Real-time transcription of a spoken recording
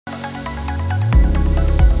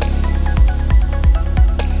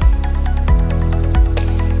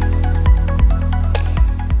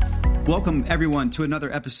Welcome, everyone, to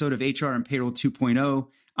another episode of HR and Payroll 2.0.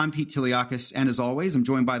 I'm Pete Tiliakis, and as always, I'm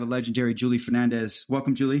joined by the legendary Julie Fernandez.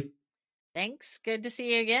 Welcome, Julie. Thanks. Good to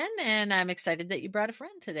see you again, and I'm excited that you brought a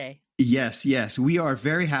friend today. Yes. We are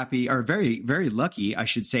very happy, or very, very lucky, I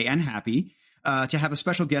should say, and happy to have a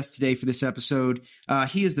special guest today for this episode.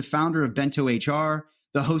 He is the founder of Bento HR,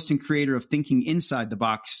 the host and creator of Thinking Inside the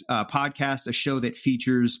Box podcast, a show that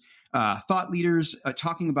features thought leaders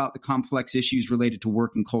talking about the complex issues related to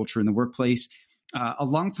work and culture in the workplace, a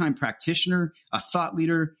longtime practitioner, a thought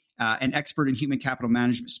leader, an expert in human capital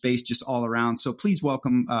management space, just all around. So please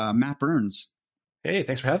welcome Matt Burns. Hey,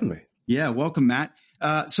 thanks for having me. Yeah, welcome, Matt.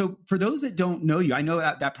 So for those that don't know you, I know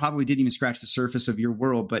that probably didn't even scratch the surface of your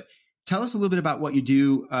world, but tell us a little bit about what you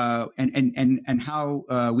do and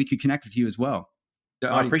how we could connect with you as well.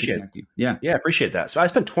 I appreciate it. Yeah, I appreciate that. So I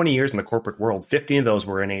spent 20 years in the corporate world. 15 of those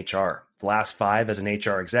were in HR. The last 5 as an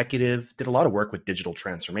HR executive. Did a lot of work with digital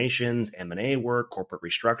transformations, M&A work, corporate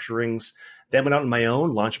restructurings. Then went out on my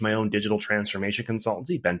own, launched my own digital transformation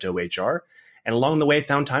consultancy, Bento HR. And along the way,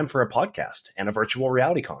 found time for a podcast and a virtual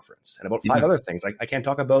reality conference and about 5 other things I can't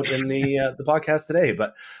talk about in the podcast today.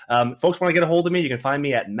 But folks want to get a hold of me, you can find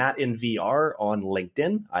me at Matt in VR on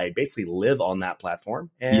LinkedIn. I basically live on that platform,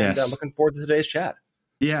 and looking forward to today's chat.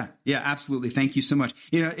 Yeah, absolutely. Thank you so much.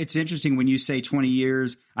 You know, it's interesting when you say 20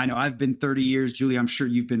 years. I know I've been 30 years. Julie, I'm sure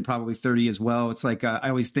you've been probably 30 as well. It's like I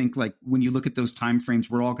always think like when you look at those time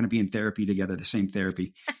frames, we're all going to be in therapy together, the same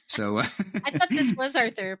therapy. So I thought this was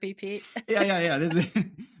our therapy, Pete. Yeah.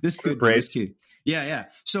 This could be. This could. Yeah.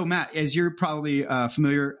 So Matt, as you're probably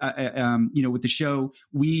familiar, with the show,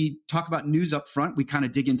 we talk about news up front. We kind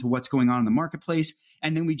of dig into what's going on in the marketplace.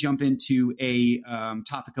 And then we jump into a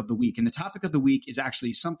topic of the week. And the topic of the week is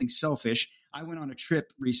actually something selfish. I went on a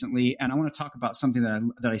trip recently, and I want to talk about something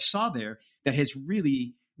that I saw there that has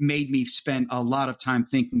really made me spend a lot of time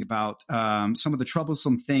thinking about some of the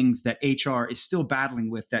troublesome things that HR is still battling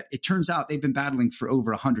with that it turns out they've been battling for over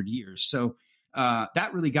 100 years. So that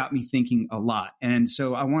really got me thinking a lot. And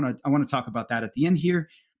so I want to talk about that at the end here,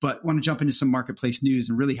 but want to jump into some marketplace news,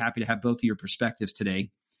 and really happy to have both of your perspectives today.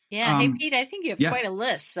 Yeah. Hey, Pete, I think you have quite a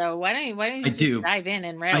list. So why don't you just dive in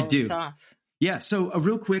and rattle this off? Yeah. So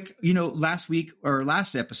real quick, last week or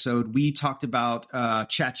last episode, we talked about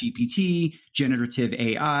ChatGPT, generative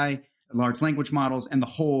AI, large language models, and the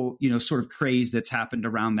whole, sort of craze that's happened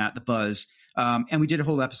around that, the buzz. And we did a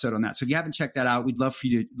whole episode on that. So if you haven't checked that out, we'd love for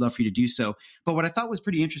you to do so. But what I thought was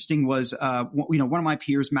pretty interesting was, one of my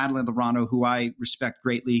peers, Madeline Lorano, who I respect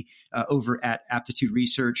greatly over at Aptitude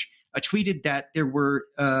Research, tweeted that there were,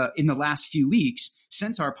 in the last few weeks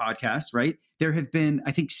since our podcast, right, there have been,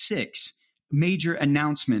 I think, 6 major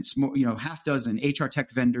announcements, half dozen HR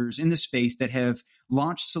tech vendors in the space that have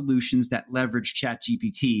launched solutions that leverage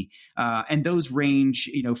ChatGPT. And those range,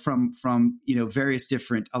 from various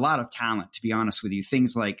different, a lot of talent, to be honest with you,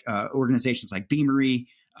 things like organizations like Beamery,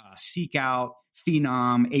 Seek Out,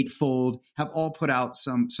 Phenom, Eightfold have all put out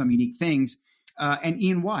some unique things. And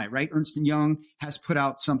EY, right? Ernst & Young has put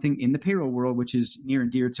out something in the payroll world, which is near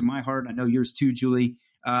and dear to my heart. I know yours too, Julie,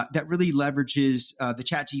 that really leverages the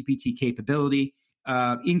ChatGPT capability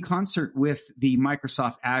in concert with the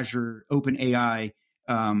Microsoft Azure OpenAI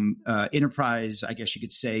enterprise, I guess you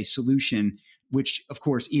could say, solution, which, of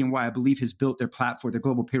course, EY, I believe, has built their platform, their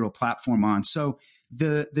global payroll platform on. So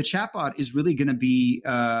the chatbot is really going to be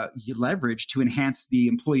leveraged to enhance the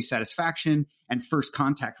employee satisfaction and first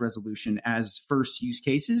contact resolution as first use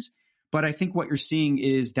cases. But I think what you're seeing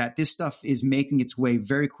is that this stuff is making its way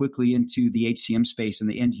very quickly into the HCM space, and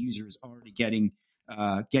the end user is already getting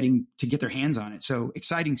to get their hands on it. So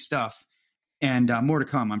exciting stuff, and more to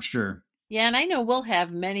come, I'm sure. Yeah, and I know we'll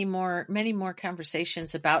have many more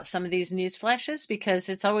conversations about some of these news flashes, because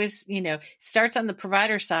it's always, starts on the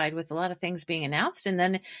provider side with a lot of things being announced. And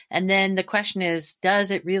then the question is,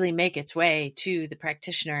 does it really make its way to the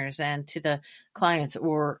practitioners and to the clients,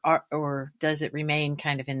 or does it remain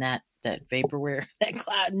kind of in that vaporware,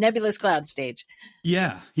 that nebulous cloud stage?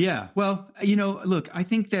 Yeah. Well, look, I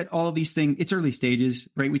think that all of these things, it's early stages,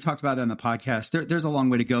 right? We talked about that on the podcast. There's a long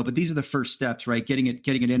way to go, but these are the first steps, right? Getting it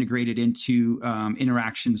integrated into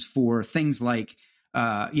interactions for things like,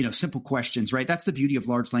 simple questions, right? That's the beauty of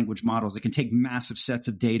large language models. It can take massive sets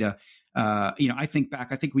of data. I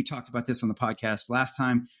think we talked about this on the podcast last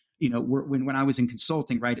time. When I was in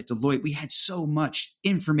consulting, right, at Deloitte, we had so much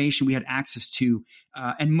information we had access to,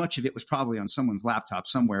 and much of it was probably on someone's laptop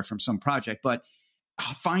somewhere from some project. But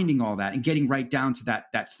finding all that and getting right down to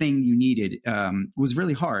that thing you needed was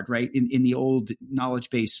really hard, right, in the old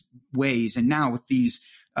knowledge-based ways. And now with these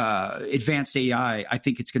advanced AI, I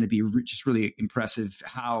think it's going to be just really impressive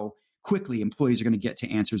how quickly employees are going to get to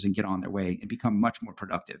answers and get on their way and become much more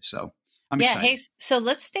productive. So I'm excited. Hey, so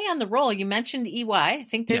let's stay on the roll. You mentioned EY. I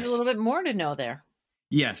think there's a little bit more to know there.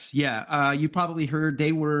 Yes. Yeah. You probably heard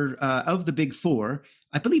they were of the big four.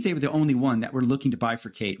 I believe they were the only one that were looking to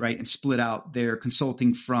bifurcate, right, and split out their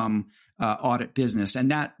consulting from audit business.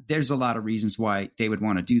 And that there's a lot of reasons why they would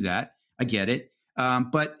want to do that. I get it.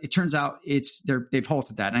 But it turns out they've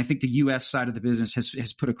halted that. And I think the U.S. side of the business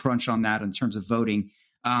has put a crunch on that in terms of voting.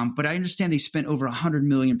 But I understand they spent over $100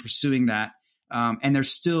 million pursuing that. And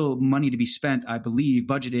there's still money to be spent, I believe,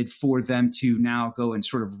 budgeted for them to now go and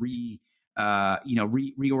sort of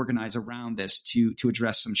reorganize around this to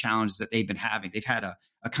address some challenges that they've been having. They've had a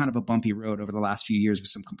kind of a bumpy road over the last few years with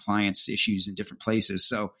some compliance issues in different places.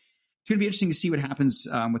 So it's going to be interesting to see what happens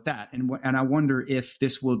with that. And I wonder if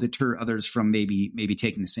this will deter others from maybe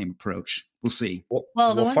taking the same approach. We'll see.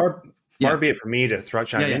 Far be it for me to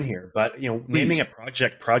chime in here, but naming a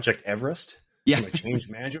Project Everest from a change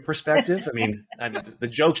management perspective, I mean, the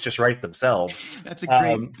jokes just write themselves. That's a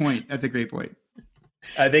great point. That's a great point.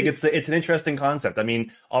 I think it's an interesting concept. I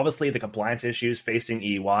mean, obviously the compliance issues facing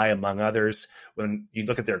EY, among others, when you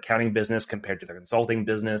look at their accounting business compared to their consulting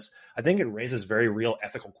business, I think it raises very real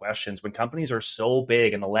ethical questions. When companies are so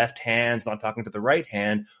big and the left hand's not talking to the right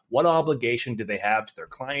hand, what obligation do they have to their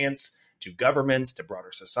clients, to governments, to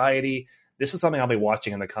broader society? This is something I'll be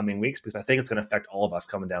watching in the coming weeks because I think it's going to affect all of us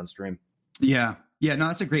coming downstream. Yeah. Yeah, no,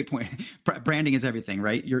 that's a great point. Branding is everything,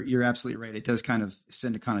 right? You're absolutely right. It does kind of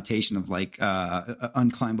send a connotation of like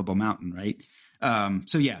unclimbable mountain, right?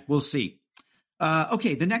 So yeah, we'll see.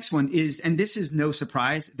 Okay, the next one is, and this is no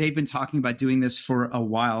surprise, they've been talking about doing this for a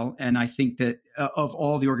while, and I think that of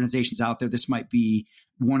all the organizations out there, this might be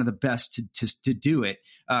one of the best to do it.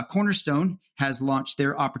 Cornerstone has launched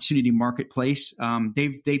their opportunity marketplace.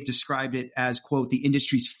 They've described it as, quote, the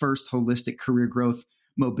industry's first holistic career growth,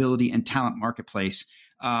 mobility, and talent marketplace.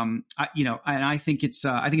 And I think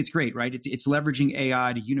it's great, right? It's leveraging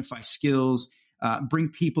AI to unify skills, bring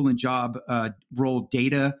people and job role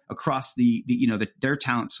data across their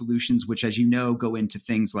talent solutions, which, as you know, go into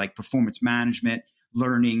things like performance management,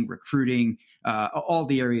 learning, recruiting, all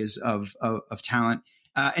the areas of talent.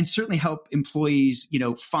 And certainly help employees,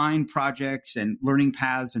 find projects and learning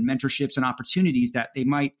paths and mentorships and opportunities that they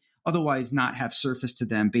might otherwise not have surfaced to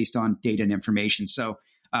them based on data and information. So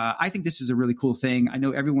I think this is a really cool thing. I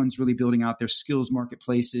know everyone's really building out their skills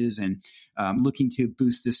marketplaces and looking to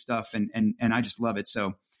boost this stuff. And I just love it.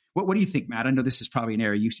 So what do you think, Matt? I know this is probably an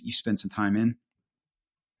area you spend some time in.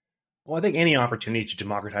 Well, I think any opportunity to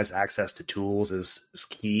democratize access to tools is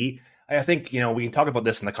key. I think, we can talk about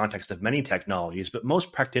this in the context of many technologies, but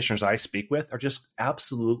most practitioners I speak with are just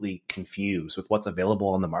absolutely confused with what's available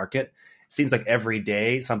on the market. It seems like every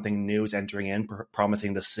day something new is entering in,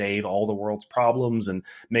 promising to save all the world's problems and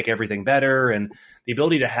make everything better. And the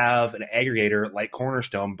ability to have an aggregator like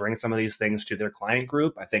Cornerstone bring some of these things to their client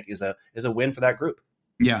group, I think is a win for that group.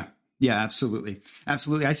 Yeah. Yeah, absolutely.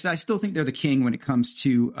 Absolutely. I still think they're the king when it comes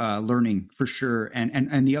to learning, for sure.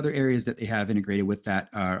 And the other areas that they have integrated with that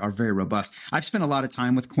are very robust. I've spent a lot of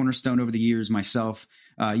time with Cornerstone over the years myself.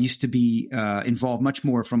 Used to be involved much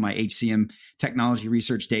more from my HCM technology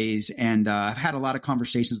research days. And I've had a lot of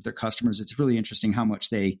conversations with their customers. It's really interesting how much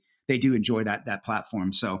they do enjoy that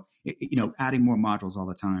platform. So, adding more modules all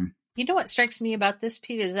the time. You know what strikes me about this,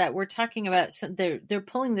 Pete, is that we're talking about they're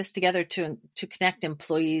pulling this together to connect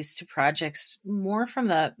employees to projects more from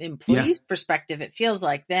the employee's perspective, it feels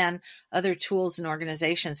like, than other tools and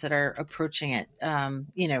organizations that are approaching it,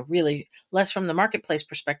 really less from the marketplace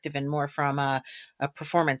perspective and more from a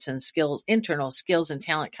performance and skills, internal skills and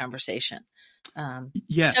talent conversation.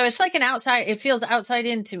 Yes. So it's like it feels outside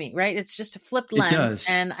in to me, right? It's just a flipped lens. It does.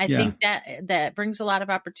 And I think that brings a lot of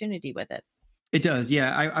opportunity with it. It does.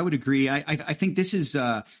 Yeah, I would agree. I think this is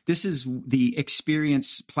the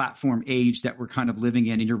experience platform age that we're kind of living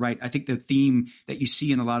in. And you're right. I think the theme that you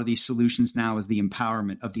see in a lot of these solutions now is the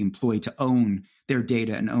empowerment of the employee to own their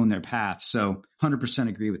data and own their path. So 100%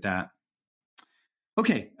 agree with that.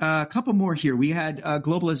 Okay, a couple more here. We had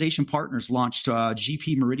Globalization Partners launched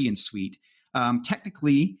GP Meridian Suite.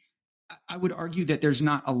 Technically, I would argue that there's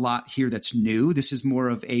not a lot here that's new. This is more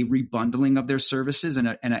of a rebundling of their services and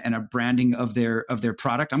a branding of their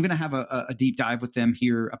product. I'm going to have a deep dive with them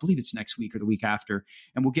here. I believe it's next week or the week after,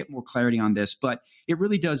 and we'll get more clarity on this. But it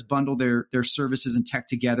really does bundle their services and tech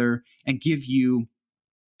together and give you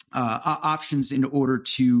options in order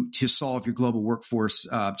to solve your global workforce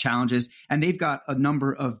challenges. And they've got a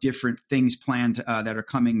number of different things planned that are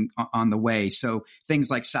coming on the way. So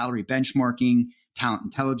things like salary benchmarking, talent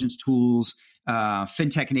intelligence tools,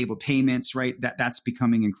 fintech-enabled payments, right? That's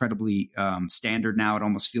becoming incredibly standard now. It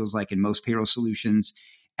almost feels like in most payroll solutions.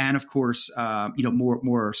 And of course,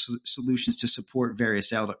 more solutions to support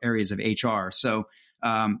various areas of HR. So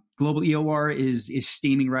global EOR is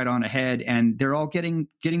steaming right on ahead, and they're all getting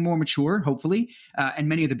more mature, hopefully. And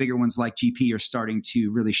many of the bigger ones like GP are starting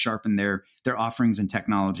to really sharpen their offerings and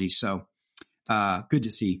technology. So good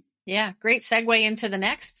to see. Yeah, great segue into the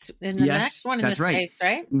next one in the space,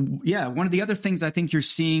 right? Yeah, one of the other things I think you're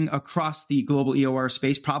seeing across the global EOR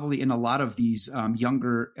space, probably in a lot of these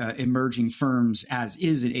younger emerging firms, as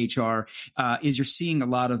is in HR, is you're seeing a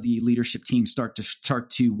lot of the leadership teams start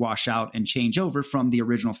to wash out and change over from the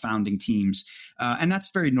original founding teams, and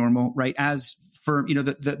that's very normal, right? As firm,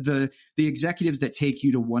 the executives that take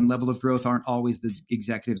you to one level of growth aren't always the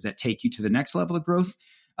executives that take you to the next level of growth.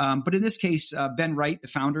 But in this case, Ben Wright, the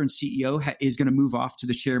founder and CEO, is going to move off to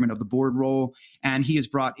the chairman of the board role. And he has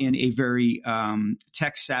brought in a very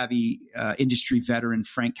tech-savvy industry veteran,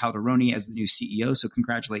 Frank Calderoni, as the new CEO. So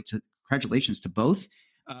congratulations to both.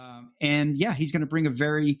 And yeah, he's going to bring a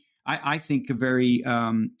very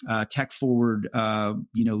tech-forward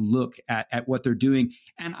look at what they're doing.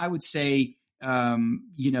 And I would say,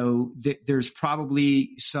 there's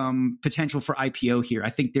probably some potential for IPO here. I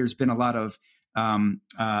think there's been a lot of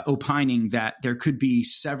opining that there could be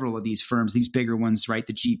several of these firms, these bigger ones, right?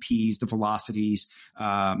 The GPs, the Velocities,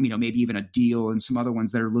 maybe even a Deal, and some other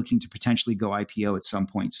ones that are looking to potentially go IPO at some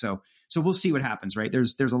point. So we'll see what happens, right?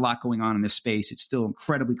 There's a lot going on in this space. It's still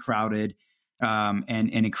incredibly crowded, and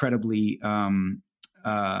incredibly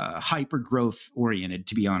hyper growth oriented,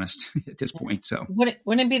 to be honest, at this point. So wouldn't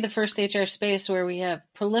it be the first HR space where we have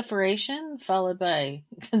proliferation followed by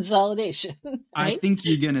consolidation? Right? I think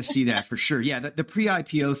you're going to see that for sure. Yeah, the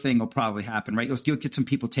pre-IPO thing will probably happen, right? You'll get some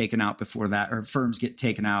people taken out before that, or firms get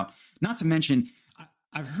taken out. Not to mention,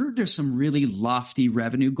 I've heard there's some really lofty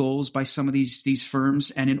revenue goals by some of these firms,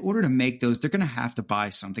 and in order to make those, they're going to have to buy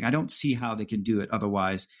something. I don't see how they can do it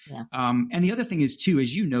otherwise. Yeah. And the other thing is too,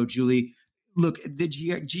 as you know, Julie, look, the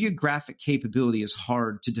geographic capability is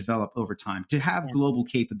hard to develop over time. To have global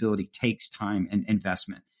capability takes time and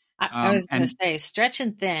investment. I was going to say, stretch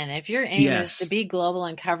and thin. If your aim is to be global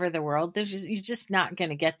and cover the world, you're just not going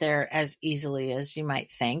to get there as easily as you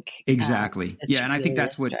might think. Exactly. And I think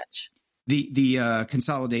that's what the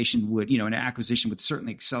consolidation would, an acquisition would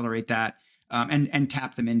certainly accelerate that, and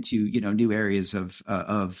tap them into, new areas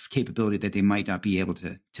of capability that they might not be able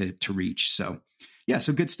to reach. So. Yeah,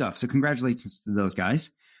 so good stuff. So congratulations to those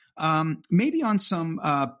guys. Maybe on some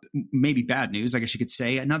maybe bad news, I guess you could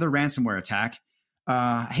say, another ransomware attack.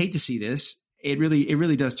 I hate to see this. It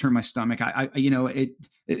really does turn my stomach.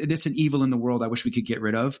 It's an evil in the world I wish we could get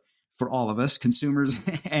rid of for all of us, consumers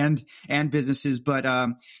and businesses. But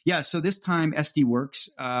so this time SD Worx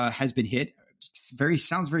has been hit.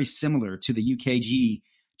 Sounds very similar to the UKG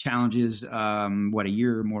challenges, a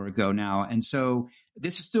year or more ago now. And so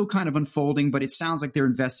this is still kind of unfolding, but it sounds like they're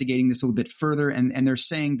investigating this a little bit further. And they're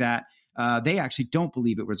saying that they actually don't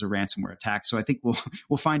believe it was a ransomware attack. So I think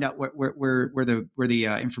we'll find out where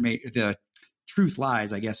the truth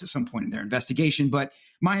lies, I guess, at some point in their investigation. But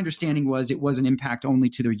my understanding was it was an impact only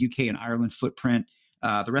to their UK and Ireland footprint.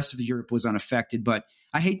 The rest of Europe was unaffected, but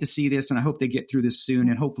I hate to see this, and I hope they get through this soon.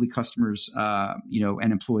 And hopefully customers, and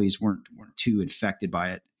employees weren't too infected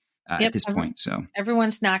by it. At this point. So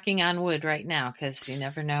everyone's knocking on wood right now, because you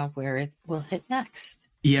never know where it will hit next.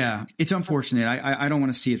 Yeah, it's unfortunate. I don't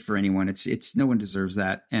want to see it for anyone. It's no one deserves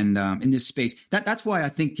that. And in this space, that's why I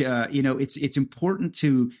think it's important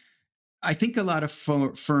to. I think a lot of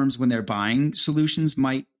firms, when they're buying solutions,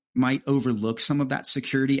 might overlook some of that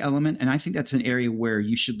security element, and I think that's an area where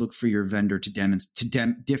you should look for your vendor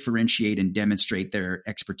to differentiate and demonstrate their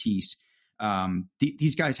expertise.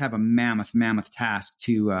 These guys have a mammoth task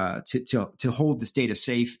to hold this data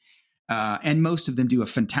safe, and most of them do a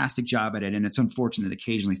fantastic job at it. And it's unfortunate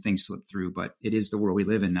occasionally things slip through, but it is the world we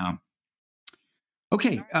live in now.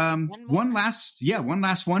 Okay, one last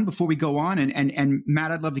one before we go on, and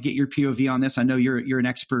Matt, I'd love to get your POV on this. I know you're an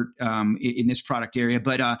expert in this product area,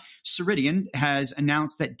 but Ceridian has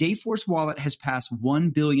announced that Dayforce Wallet has passed 1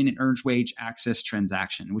 billion in earned wage access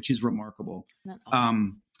transaction, which is remarkable.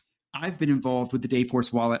 Awesome. I've been involved with the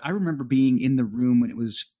Dayforce Wallet. I remember being in the room when it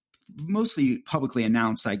was mostly publicly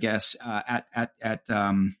announced, I guess, at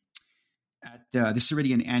the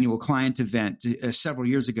Ceridian annual client event several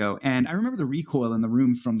years ago. And I remember the recoil in the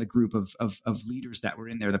room from the group of leaders that were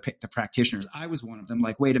in there, the practitioners. I was one of them.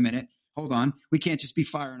 Like, wait a minute, hold on. We can't just be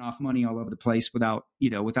firing off money all over the place without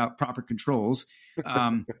proper controls.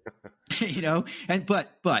 But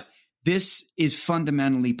this is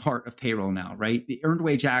fundamentally part of payroll now, right? The earned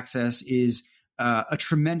wage access is a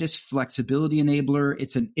tremendous flexibility enabler.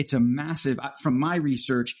 It's a massive, from my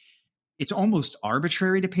research, it's almost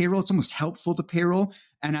arbitrary to payroll. It's almost helpful to payroll.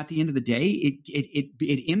 And at the end of the day,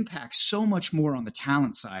 it impacts so much more on the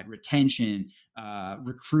talent side, retention,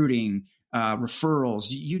 recruiting, referrals,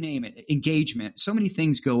 you name it, engagement. So many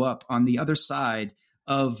things go up on the other side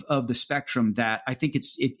of the spectrum that I think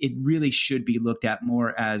it really should be looked at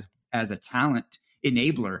more as a talent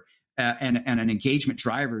enabler and an engagement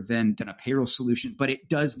driver than a payroll solution. But it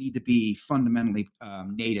does need to be fundamentally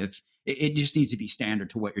native. It just needs to be standard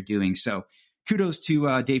to what you're doing. So kudos to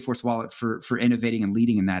Dayforce Wallet for innovating and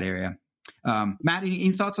leading in that area. Matt,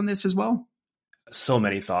 any thoughts on this as well? So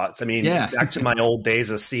many thoughts. I mean, back to my old days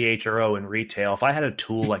as CHRO in retail, if I had a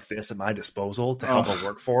tool like this at my disposal to help a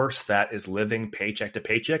workforce that is living paycheck to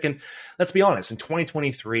paycheck, and let's be honest, in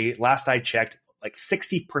 2023, last I checked, like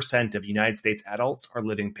 60% of United States adults are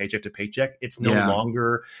living paycheck to paycheck. It's no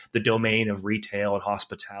longer the domain of retail and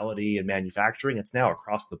hospitality and manufacturing. It's now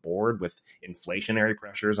across the board with inflationary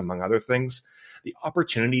pressures, among other things. The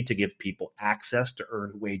opportunity to give people access to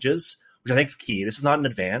earned wages, which I think is key. This is not an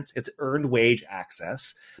advance. It's earned wage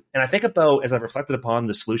access. And I think about, as I've reflected upon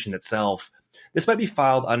the solution itself, this might be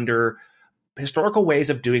filed under historical ways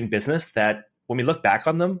of doing business that, when we look back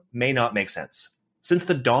on them, may not make sense. Since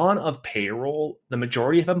the dawn of payroll, the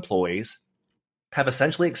majority of employees have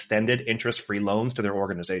essentially extended interest-free loans to their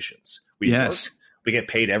organizations. We get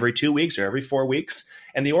paid every 2 weeks or every 4 weeks,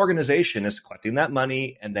 and the organization is collecting that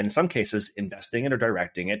money and then in some cases investing it or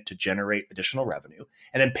directing it to generate additional revenue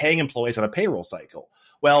and then paying employees on a payroll cycle.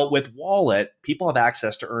 Well, with Wallet, people have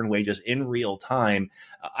access to earn wages in real time.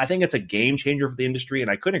 I think it's a game changer for the industry,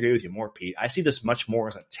 and I couldn't agree with you more, Pete. I see this much more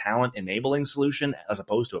as a talent enabling solution as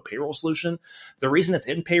opposed to a payroll solution. The reason it's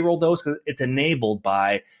in payroll, though, is because it's enabled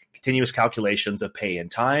by continuous calculations of pay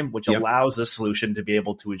and time, which allows this solution to be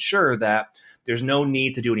able to ensure that there's no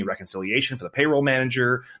need to do any reconciliation for the payroll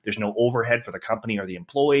manager. There's no overhead for the company or the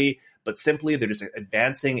employee, but simply they're just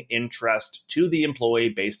advancing interest to the employee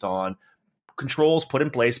based on controls put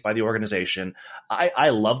in place by the organization. I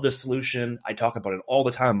love this solution. I talk about it all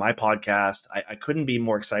the time on my podcast. I couldn't be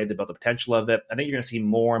more excited about the potential of it. I think you're going to see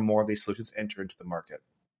more and more of these solutions enter into the market.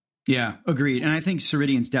 Yeah, agreed. And I think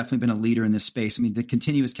Ceridian's definitely been a leader in this space. I mean, the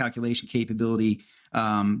continuous calculation capability,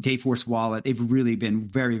 Dayforce Wallet, they've really been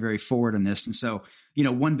very, very forward on this. And so,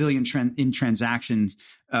 1 billion in transactions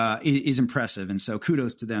is impressive. And so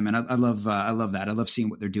kudos to them. And I love that. I love seeing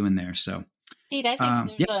what they're doing there. So, Pete, I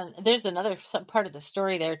think there's another part of the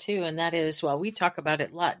story there too, and that is, well, we talk about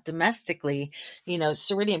it a lot domestically.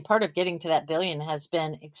 Ceridian, part of getting to that billion has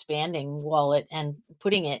been expanding Wallet and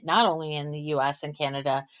putting it not only in the U.S. and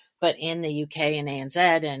Canada, but in the UK and ANZ,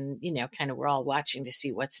 and kind of we're all watching to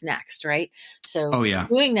see what's next, right? So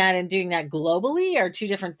doing that and doing that globally are two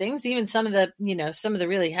different things. Even some of the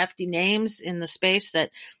really hefty names in the space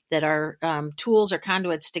that are tools or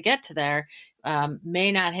conduits to get to there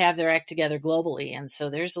may not have their act together globally, and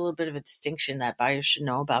so there's a little bit of a distinction that buyers should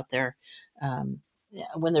know about their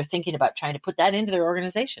when they're thinking about trying to put that into their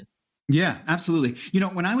organization. Yeah, absolutely.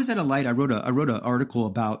 When I was at Alight, I wrote an article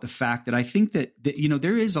about the fact that I think that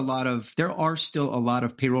there are still a lot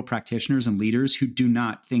of payroll practitioners and leaders who do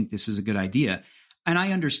not think this is a good idea. And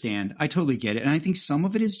I understand. I totally get it. And I think some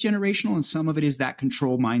of it is generational and some of it is that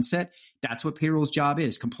control mindset. That's what payroll's job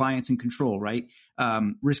is: compliance and control, right?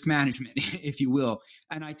 Risk management, if you will.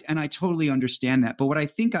 And I totally understand that. But what I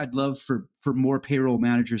think I'd love for more payroll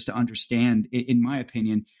managers to understand, in my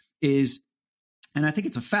opinion, is, and I think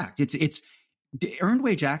it's a fact, it's earned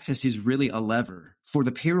wage access is really a lever for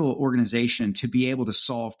the payroll organization to be able to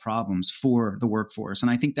solve problems for the workforce.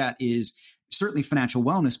 And I think that is certainly financial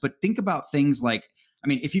wellness, but think about things like,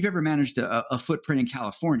 if you've ever managed a footprint in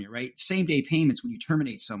California, right? Same day payments when you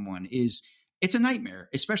terminate someone it's a nightmare,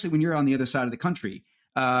 especially when you're on the other side of the country.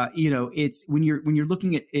 It's when you're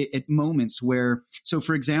looking at moments where, so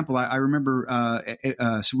for example, I remember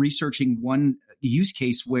researching one use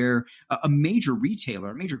case where a major retailer,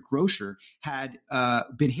 a major grocer had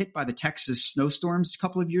been hit by the Texas snowstorms a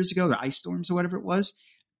couple of years ago, the ice storms or whatever it was,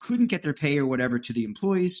 couldn't get their pay or whatever to the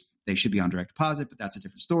employees. They should be on direct deposit, but that's a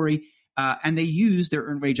different story. And they used their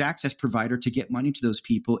earned wage access provider to get money to those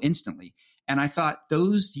people instantly. And I thought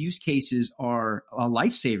those use cases are a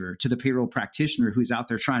lifesaver to the payroll practitioner who's out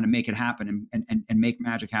there trying to make it happen and make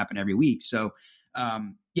magic happen every week. So,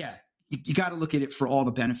 you got to look at it for all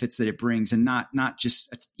the benefits that it brings, and not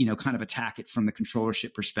just, kind of attack it from the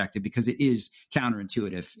controllership perspective, because it is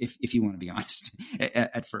counterintuitive if you want to be honest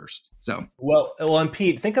at first. So well, and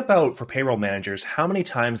Pete, think about, for payroll managers, how many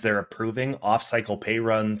times they're approving off-cycle pay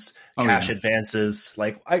runs, cash advances.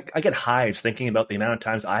 Like I get hives thinking about the amount of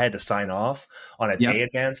times I had to sign off on a pay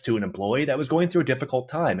advance to an employee that was going through a difficult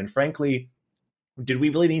time. And frankly, did we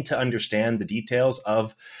really need to understand the details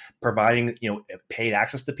of providing, paid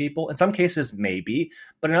access to people? In some cases, maybe,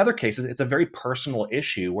 but in other cases, it's a very personal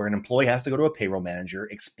issue where an employee has to go to a payroll manager,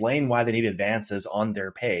 explain why they need advances on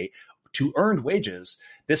their pay to earned wages.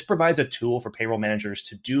 This provides a tool for payroll managers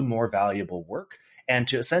to do more valuable work and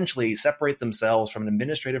to essentially separate themselves from an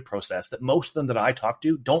administrative process that most of them that I talk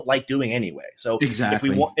to don't like doing anyway. So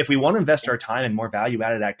exactly. if we want to invest our time in more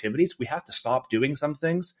value-added activities, we have to stop doing some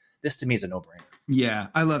things. This to me is a no-brainer. Yeah,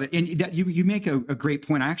 I love it. And that you make a great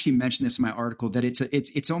point. I actually mentioned this in my article, that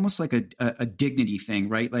it's almost like a dignity thing,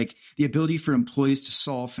 right? Like the ability for employees to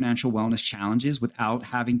solve financial wellness challenges without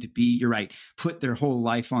having to be, you're right, put their whole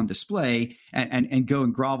life on display and go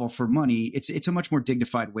and grovel for money. It's a much more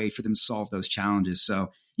dignified way for them to solve those challenges.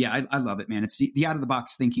 So yeah, I love it, man. It's the out of the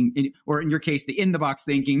box thinking, or in your case, the in the box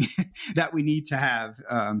thinking that we need to have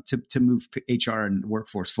to move HR and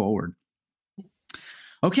workforce forward.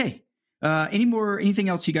 Okay. Anything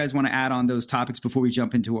else you guys want to add on those topics before we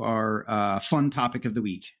jump into our fun topic of the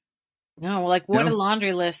week? No, like what a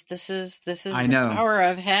laundry list. This is the power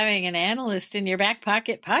of having an analyst in your back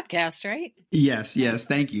pocket podcast, right? Yes.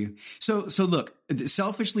 Thank you. So look,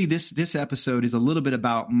 selfishly, this episode is a little bit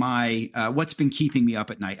about my what's been keeping me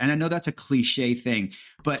up at night. And I know that's a cliche thing,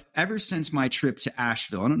 but ever since my trip to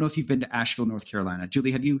Asheville, I don't know if you've been to Asheville, North Carolina.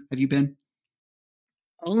 Julie, have you been?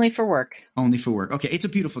 Only for work. Only for work. Okay. It's a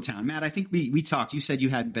beautiful town. Matt, I think we talked. You said you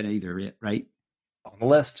hadn't been either, right? On the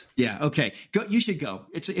list. Yeah. Okay. Go. You should go.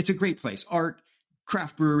 It's a great place. Art,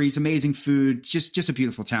 craft breweries, amazing food. Just a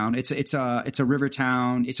beautiful town. It's a river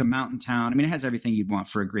town. It's a mountain town. I mean, it has everything you'd want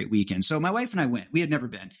for a great weekend. So my wife and I went. We had never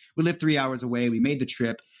been. We lived 3 hours away. We made the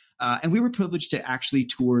trip, and we were privileged to actually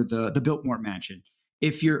tour the Biltmore Mansion.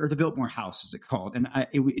 Or the Biltmore House, as it's called, and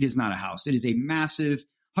it is not a house. It is a massive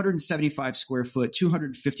 175 square foot,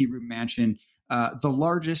 250 room mansion, the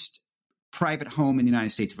largest private home in the United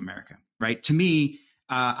States of America, right? To me,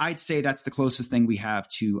 I'd say that's the closest thing we have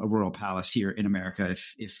to a royal palace here in America,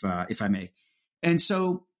 if I may. And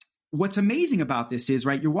so what's amazing about this is,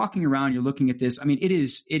 right, you're walking around, you're looking at this. I mean, it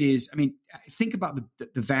is, I mean, think about the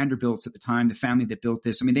Vanderbilts at the time, the family that built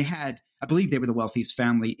this. I mean, I believe they were the wealthiest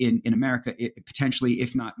family in America, potentially,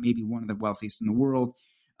 if not maybe one of the wealthiest in the world.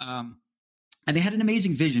 And they had an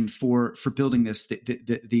amazing vision for building this.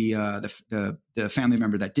 The family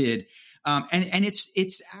member that did, and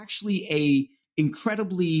it's actually a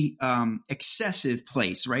incredibly excessive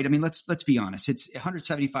place, right? I mean, let's be honest. It's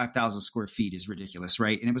 175,000 square feet is ridiculous,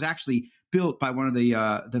 right? And it was actually built by one of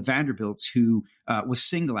the Vanderbilts who was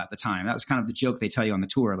single at the time. That was kind of the joke they tell you on the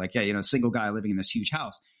tour, like, yeah, a single guy living in this huge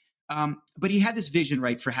house. But he had this vision,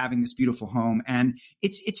 right, for having this beautiful home, and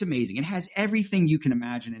it's amazing. It has everything you can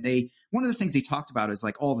imagine. And one of the things they talked about is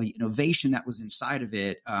like all the innovation that was inside of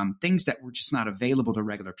it, things that were just not available to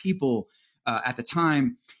regular people at the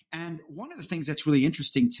time. And one of the things that's really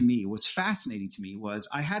interesting to me, fascinating to me, was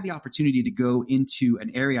I had the opportunity to go into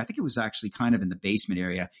an area. I think it was actually kind of in the basement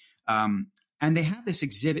area, and they had this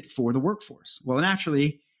exhibit for the workforce. Well,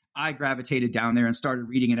 naturally, I gravitated down there and started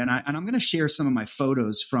reading it. And I'm going to share some of my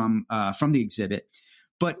photos from the exhibit.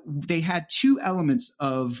 But they had two elements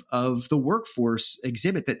of the workforce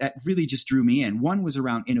exhibit that really just drew me in. One was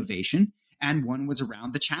around innovation, and one was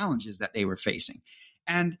around the challenges that they were facing.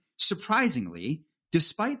 And surprisingly,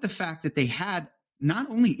 despite the fact that they had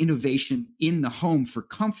not only innovation in the home for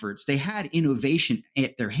comforts, they had innovation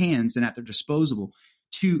at their hands and at their disposal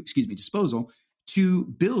to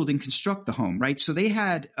build and construct the home, right? So they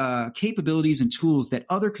had capabilities and tools that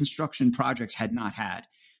other construction projects had not had.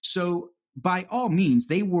 So by all means,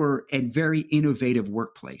 they were a very innovative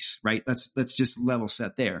workplace, right? Let's just level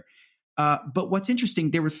set there. But what's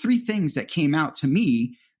interesting, there were three things that came out to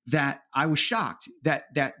me that I was shocked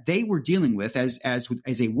that they were dealing with as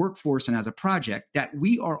a workforce and as a project that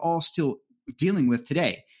we are all still dealing with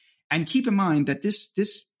today. And keep in mind that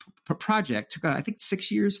this project took, I think,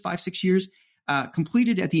 6 years, 5-6 years,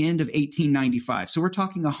 completed at the end of 1895. So we're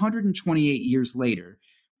talking 128 years later.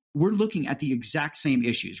 We're looking at the exact same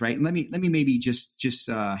issues, right? And let me maybe just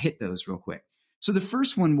hit those real quick. So the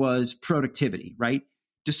first one was productivity, right?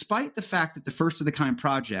 Despite the fact that the first of the kind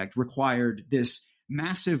project required this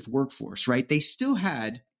massive workforce, right? They still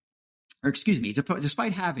had,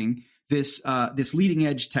 despite having this leading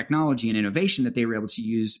edge technology and innovation that they were able to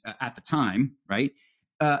use at the time, right?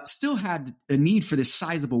 Still had a need for this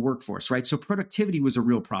sizable workforce, right? So productivity was a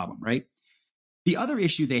real problem, right? The other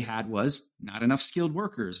issue they had was not enough skilled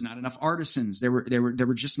workers, not enough artisans. There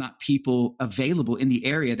were just not people available in the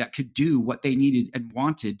area that could do what they needed and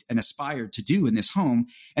wanted and aspired to do in this home.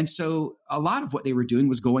 And so a lot of what they were doing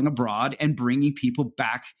was going abroad and bringing people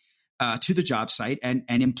back to the job site and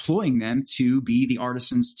employing them to be the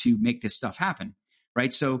artisans to make this stuff happen,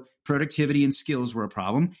 right? So productivity and skills were a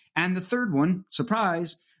problem. And the third one,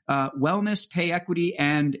 surprise, wellness, pay equity,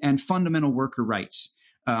 and fundamental worker rights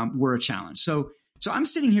were a challenge. So I'm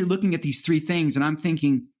sitting here looking at these three things and I'm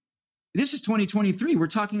thinking, this is 2023. We're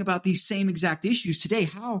talking about these same exact issues today.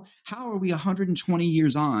 How are we 120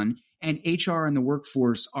 years on and HR and the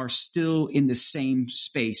workforce are still in the same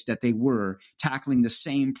space that they were, tackling the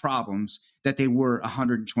same problems that they were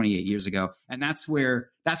 128 years ago? And that's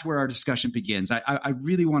where our discussion begins. I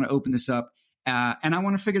really want to open this up and I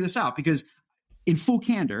want to figure this out because in full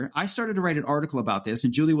candor, I started to write an article about this,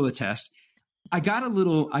 and Julie will attest. I got a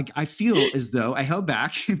little, I feel as though I held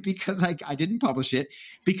back because I didn't publish it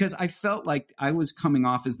because I felt like I was coming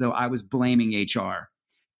off as though I was blaming HR.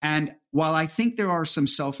 And while I think there are some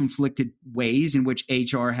self-inflicted ways in which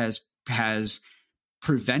HR has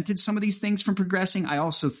prevented some of these things from progressing, I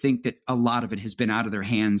also think that a lot of it has been out of their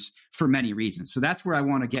hands for many reasons. So that's where I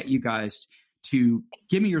want to get you guys to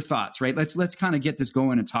give me your thoughts, right? Let's kind of get this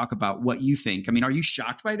going and talk about what you think. I mean, are you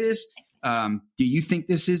shocked by this? Do you think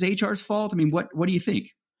this is HR's fault? I mean, what do you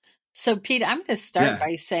think? So, Pete, I'm going to start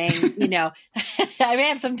by saying, I've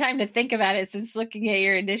had some time to think about it since looking at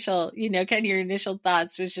your initial, kind of your initial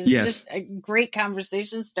thoughts, which is just a great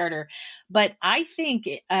conversation starter. But I think,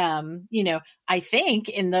 I think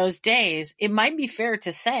in those days, it might be fair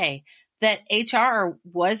to say that HR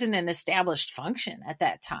wasn't an established function at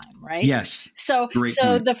that time, right? Yes. So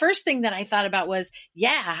the first thing that I thought about was,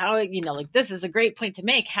 how, this is a great point to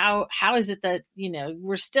make. How is it that,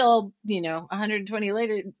 we're still,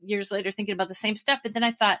 120 years later thinking about the same stuff? But then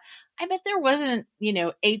I thought, I bet there wasn't,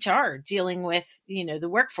 HR dealing with, the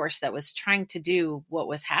workforce that was trying to do what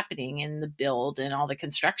was happening in the build and all the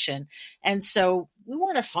construction. And so we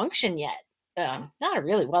weren't a function yet. Not a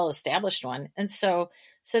really well-established one. And so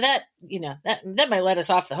that, that might let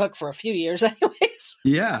us off the hook for a few years anyways.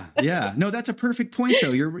 Yeah. No, that's a perfect point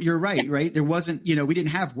though. You're right, right? There wasn't, we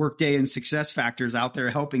didn't have Workday and SuccessFactors out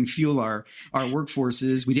there helping fuel our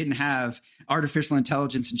workforces. We didn't have artificial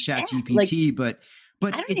intelligence and ChatGPT, but I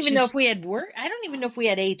don't even know if we had work. I don't even know if we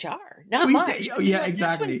had HR. Not much. Yeah, exactly.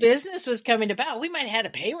 That's when business was coming about. We might have had a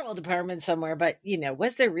payroll department somewhere, but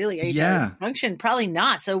was there really HR function? Probably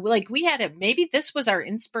not. So maybe this was our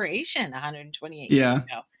inspiration 128 years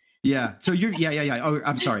ago. Yeah. So Oh,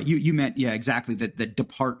 I'm sorry. You meant, exactly. The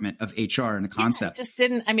department of HR and the concept. Just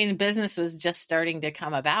didn't, business was just starting to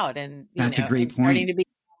come about and that's a great point. Starting to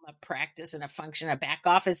become a practice and a function. A back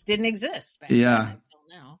office didn't exist back then until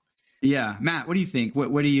now. Yeah. Matt, what do you think? Where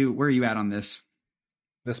are you at on this?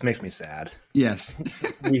 This makes me sad. Yes.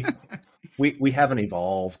 we haven't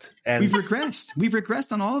evolved, and we've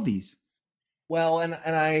regressed on all of these. Well, and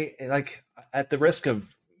I at the risk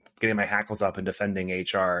of getting my hackles up and defending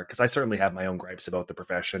HR, because I certainly have my own gripes about the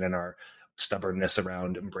profession and our stubbornness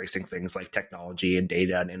around embracing things like technology and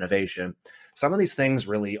data and innovation. Some of these things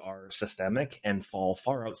really are systemic and fall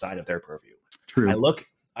far outside of their purview. True.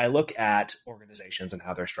 I look at organizations and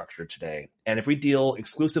how they're structured today. And if we deal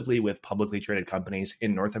exclusively with publicly traded companies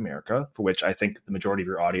in North America, for which I think the majority of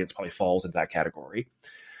your audience probably falls into that category,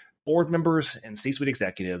 board members and C-suite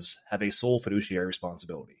executives have a sole fiduciary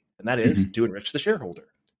responsibility, and that is to enrich the shareholder.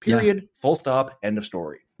 Period. Full stop. End of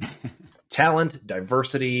story. Talent,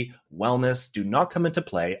 diversity, wellness do not come into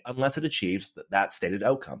play unless it achieves that stated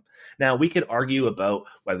outcome. Now, we could argue about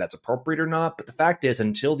whether that's appropriate or not, but the fact is,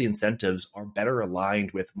 until the incentives are better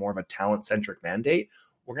aligned with more of a talent-centric mandate,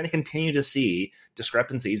 we're going to continue to see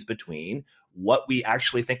discrepancies between what we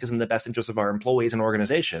actually think is in the best interest of our employees and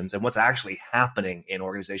organizations and what's actually happening in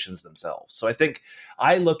organizations themselves. So I think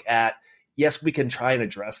I look at, yes, we can try and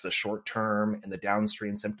address the short term and the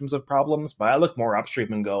downstream symptoms of problems, but I look more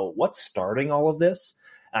upstream and go, what's starting all of this?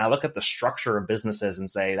 And I look at the structure of businesses and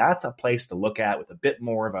say, that's a place to look at with a bit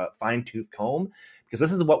more of a fine-tooth comb, because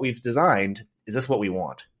this is what we've designed. Is this what we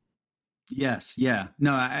want? Yes. Yeah.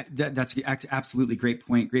 No, that's absolutely great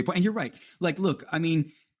point. Great point. And you're right. Look,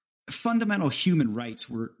 fundamental human rights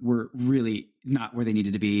were really not where they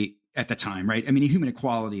needed to be at the time, right? Human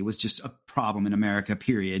equality was just a problem in America,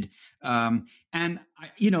 period. And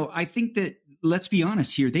I think that, let's be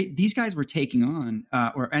honest here, these guys were taking on,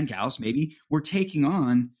 and gals maybe, were taking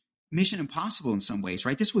on mission impossible in some ways,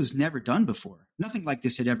 right? This was never done before. Nothing like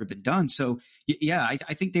this had ever been done. So yeah,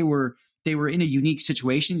 I think they were in a unique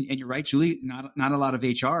situation. And you're right, Julie, not a lot of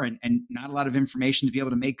HR and not a lot of information to be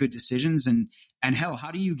able to make good decisions. And hell,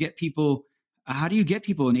 how do you get people in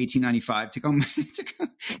 1895 to come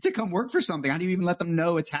to come work for something? How do you even let them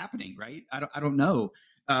know it's happening? Right? I don't know.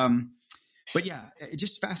 But yeah,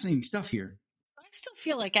 just fascinating stuff here. I still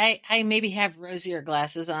feel like I maybe have rosier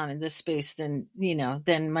glasses on in this space than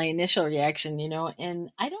my initial reaction, and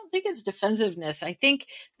I don't think it's defensiveness. I think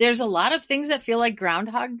there's a lot of things that feel like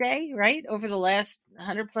Groundhog Day, right, over the last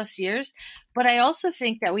 100 plus years. But I also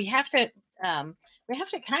think that we have to kind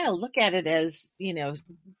of look at it as,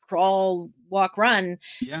 crawl, walk, run.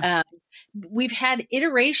 Yeah. We've had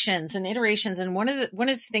iterations and iterations. And one of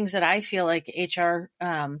the things that I feel like HR,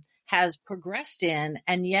 has progressed in,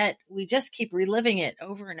 and yet we just keep reliving it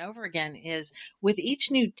over and over again, is with each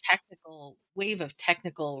new wave of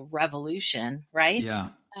technical revolution, right?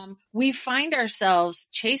 Yeah. We find ourselves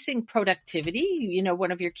chasing productivity,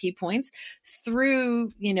 one of your key points,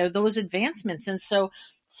 through, those advancements. And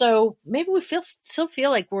so maybe we still feel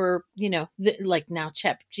like we're, like now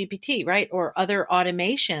ChatGPT, right? Or other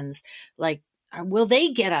automations, like, will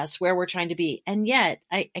they get us where we're trying to be? And yet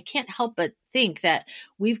I can't help but think that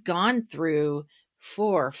we've gone through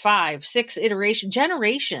 4, 5, 6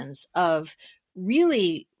 generations of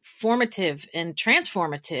really formative and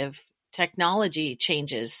transformative technology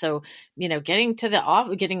changes. So, getting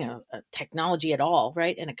a technology at all,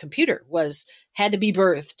 right? And a computer had to be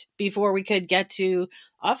birthed before we could get to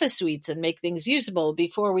office suites and make things usable,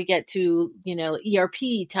 before we get to,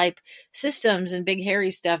 ERP type systems and big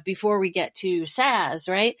hairy stuff, before we get to SaaS,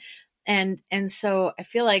 right? And so I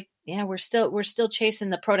feel like, yeah, we're still chasing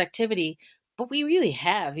the productivity, but we really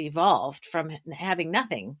have evolved from having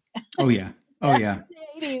nothing. Oh yeah. Oh yeah.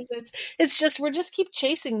 The 80s. It's just, we're just keep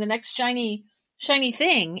chasing the next shiny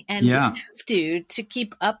thing, and yeah, we have to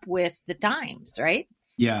keep up with the times, right?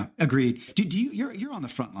 Yeah, agreed. Do you you're on the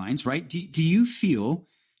front lines, right? Do you feel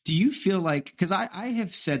like, because I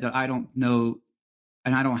have said that I don't know,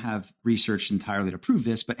 and I don't have research entirely to prove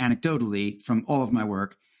this, but anecdotally from all of my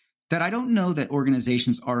work, that I don't know that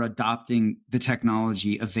organizations are adopting the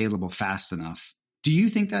technology available fast enough. Do you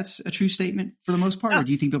think that's a true statement for the most part, or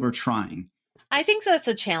do you think people are trying? I think that's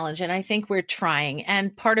a challenge, and I think we're trying.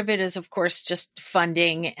 And part of it is, of course, just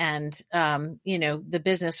funding, and the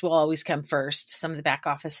business will always come first, some of the back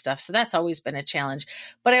office stuff. So that's always been a challenge.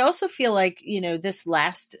 But I also feel like, this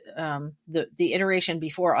last the iteration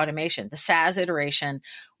before automation, the SaaS iteration,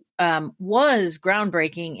 was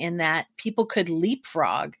groundbreaking in that people could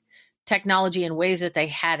leapfrog technology in ways that they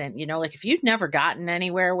hadn't, like if you'd never gotten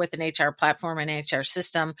anywhere with an HR platform and HR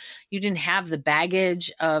system, you didn't have the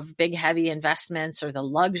baggage of big, heavy investments or the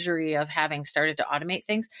luxury of having started to automate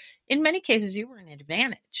things. In many cases, you were an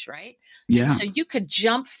advantage, right? Yeah. And so you could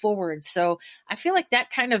jump forward. So I feel like that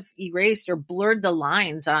kind of erased or blurred the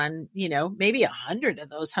lines on, maybe 100 of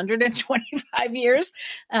those 125 years,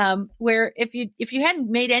 where if you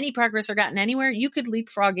hadn't made any progress or gotten anywhere, you could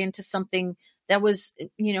leapfrog into something that was,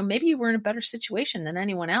 maybe you were in a better situation than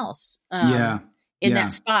anyone else in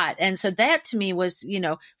that spot. And so that to me was,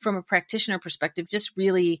 from a practitioner perspective, just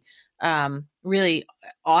really, really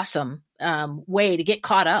awesome way to get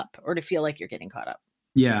caught up, or to feel like you're getting caught up.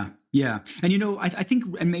 Yeah. Yeah. And, I think,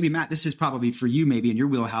 and maybe Matt, this is probably for you, maybe in your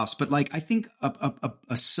wheelhouse, but like, I think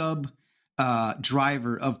a sub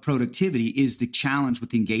driver of productivity is the challenge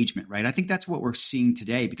with engagement, right? I think that's what we're seeing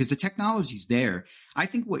today, because the technology's there. I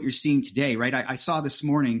think what you're seeing today, right? I saw this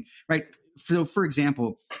morning, right? For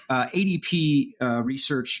example, ADP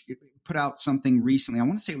research put out something recently. I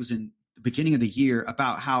want to say it was in the beginning of the year,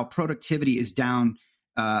 about how productivity is down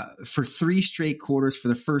for 3 straight quarters for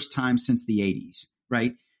the first time since the 80s,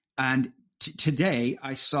 right? And today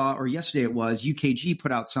I saw, or yesterday it was, UKG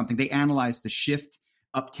put out something. They analyzed the shift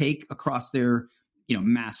uptake across their,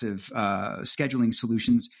 massive scheduling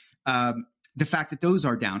solutions. The fact that those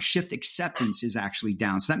are down, shift acceptance is actually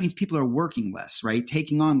down. So that means people are working less, right?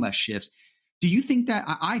 Taking on less shifts. Do you think that?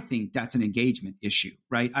 I think that's an engagement issue,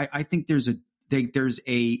 right? I think there's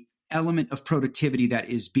a element of productivity that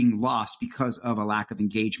is being lost because of a lack of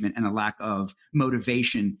engagement and a lack of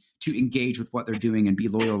motivation to engage with what they're doing and be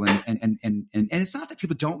loyal. And it's not that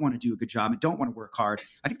people don't want to do a good job and don't want to work hard.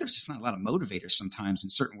 I think there's just not a lot of motivators sometimes in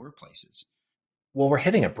certain workplaces. Well, we're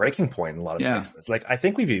hitting a breaking point in a lot of Yeah. places. Like, I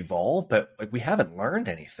think we've evolved, but like we haven't learned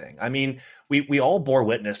anything. I mean, we all bore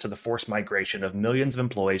witness to the forced migration of millions of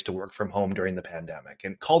employees to work from home during the pandemic.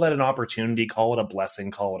 And call that an opportunity, call it a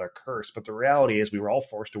blessing, call it a curse. But the reality is we were all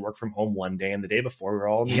forced to work from home one day, and the day before we were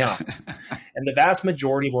all in the office. And the vast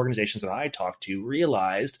majority of organizations that I talked to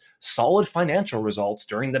realized solid financial results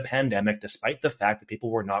during the pandemic, despite the fact that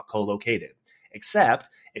people were not co-located. Except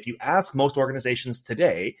if you ask most organizations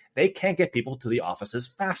today, they can't get people to the offices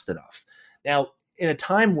fast enough. Now, in a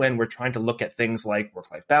time when we're trying to look at things like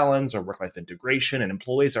work-life balance or work-life integration, and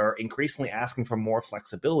employees are increasingly asking for more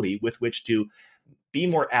flexibility with which to be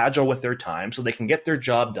more agile with their time so they can get their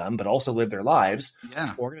job done, but also live their lives,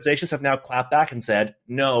 organizations have now clapped back and said,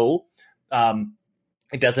 no,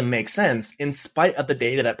 it doesn't make sense, in spite of the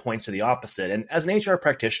data that points to the opposite. And as an HR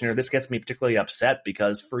practitioner, this gets me particularly upset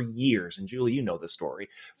because for years, and Julie, you know this story,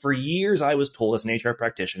 for years I was told as an HR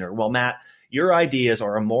practitioner, well, Matt, your ideas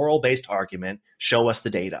are a moral-based argument. Show us the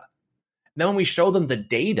data. Then when we show them the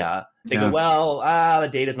data, they go, well, the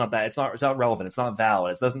data's not that. It's not relevant. It's not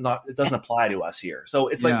valid. It doesn't apply to us here. So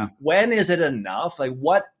it's like, when is it enough? Like,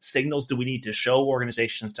 what signals do we need to show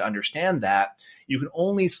organizations to understand that you can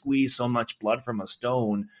only squeeze so much blood from a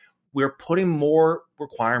stone? We're putting more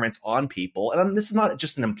requirements on people. And this is not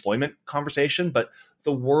just an employment conversation, but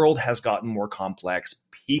the world has gotten more complex.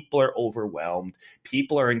 People are overwhelmed.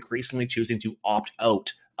 People are increasingly choosing to opt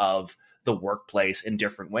out of the workplace in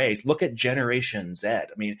different ways. Look at Generation Z. I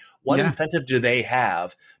mean, what incentive do they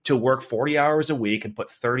have to work 40 hours a week and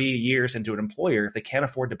put 30 years into an employer if they can't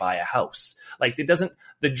afford to buy a house? Like,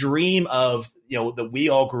 the dream of, that we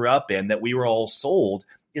all grew up in, that we were all sold,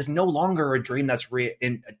 is no longer a dream that's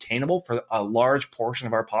attainable for a large portion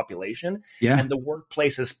of our population. And the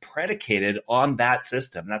workplace is predicated on that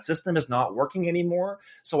system. That system is not working anymore.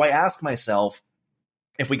 So I ask myself,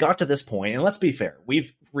 if we got to this point, and let's be fair,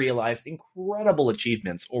 we've realized incredible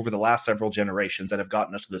achievements over the last several generations that have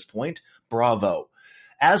gotten us to this point. Bravo.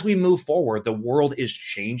 As we move forward, the world is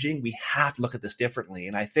changing. We have to look at this differently.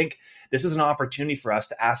 And I think this is an opportunity for us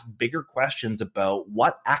to ask bigger questions about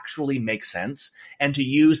what actually makes sense and to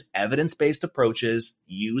use evidence-based approaches,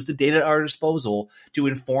 use the data at our disposal to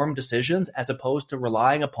inform decisions as opposed to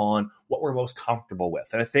relying upon what we're most comfortable with.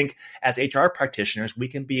 And I think as HR practitioners, we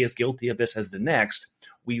can be as guilty of this as the next.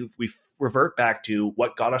 We revert back to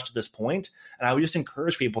what got us to this point. And I would just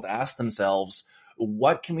encourage people to ask themselves,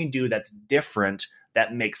 what can we do that's different,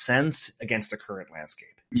 that makes sense against the current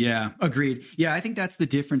landscape? Yeah, agreed. Yeah, I think that's the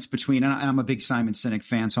difference between, and I'm a big Simon Sinek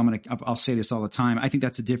fan, so I'll say this all the time. I think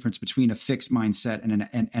that's the difference between a fixed mindset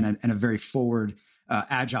and a very forward,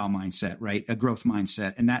 agile mindset, right? A growth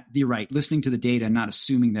mindset. And that, you're right, listening to the data and not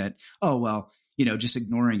assuming that, oh, well, just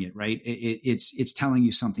ignoring it, right? It's telling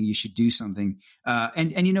you something, you should do something.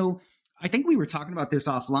 I think we were talking about this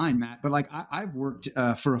offline, Matt, but like I've worked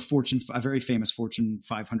for a very famous Fortune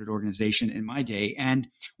 500 organization in my day. And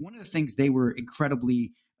one of the things they were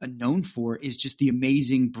incredibly known for is just the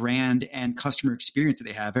amazing brand and customer experience that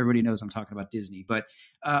they have. Everybody knows I'm talking about Disney, but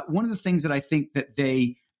one of the things that I think that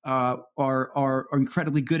they are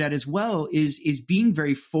incredibly good at as well is being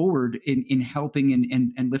very forward in helping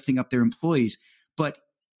and lifting up their employees. But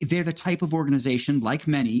they're the type of organization, like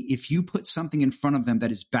many, if you put something in front of them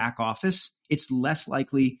that is back office, it's less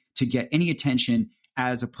likely to get any attention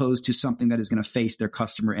as opposed to something that is going to face their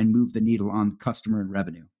customer and move the needle on customer and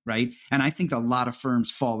revenue, right? And I think a lot of firms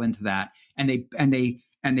fall into that, and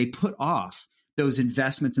they put off those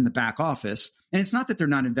investments in the back office. And it's not that they're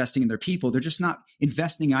not investing in their people. They're just not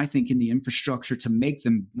investing, I think, in the infrastructure to make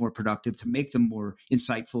them more productive, to make them more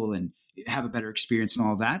insightful and have a better experience and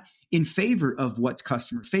all of that, in favor of what's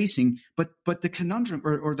customer facing. But the conundrum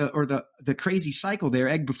or the crazy cycle there,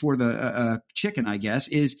 egg before the chicken, I guess,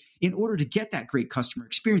 is in order to get that great customer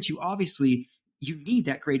experience, you need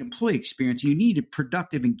that great employee experience. You need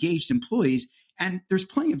productive, engaged employees. And there's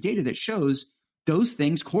plenty of data that shows those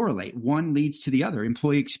things correlate. One leads to the other.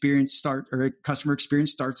 Customer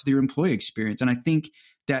experience starts with your employee experience. And I think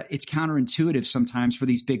that it's counterintuitive sometimes for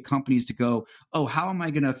these big companies to go, oh, how am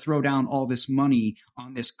I going to throw down all this money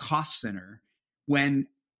on this cost center when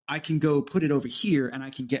I can go put it over here and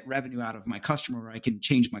I can get revenue out of my customer, or I can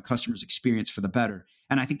change my customer's experience for the better.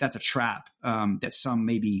 And I think that's a trap that some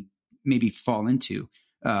maybe fall into.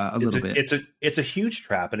 Little bit. It's a huge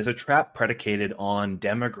trap, and it's a trap predicated on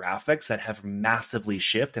demographics that have massively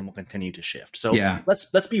shifted and will continue to shift. So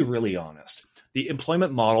let's be really honest. The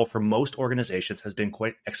employment model for most organizations has been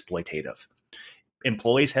quite exploitative.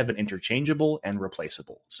 employees have been interchangeable and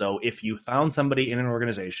replaceable. So if you found somebody in an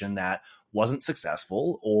organization that wasn't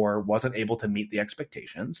successful or wasn't able to meet the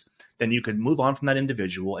expectations, then you could move on from that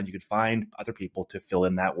individual and you could find other people to fill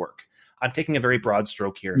in that work. I'm taking a very broad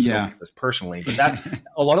stroke here for this personally, but that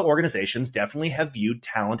a lot of organizations definitely have viewed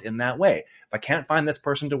talent in that way. If I can't find this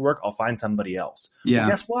person to work, I'll find somebody else. Yeah. Well,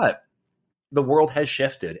 guess what? The world has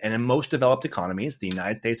shifted. And in most developed economies, the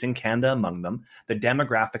United States and Canada among them, the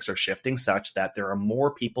demographics are shifting such that there are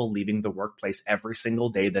more people leaving the workplace every single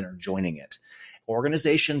day than are joining it.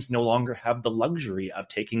 Organizations no longer have the luxury of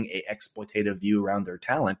taking an exploitative view around their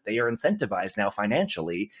talent. They are incentivized now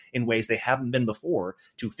financially in ways they haven't been before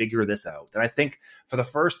to figure this out. And I think for the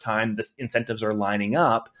first time, the incentives are lining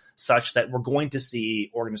up such that we're going to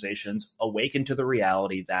see organizations awaken to the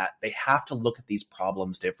reality that they have to look at these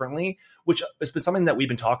problems differently, which has been something that we've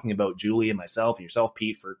been talking about, Julie and myself and yourself,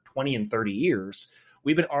 Pete, for 20 and 30 years.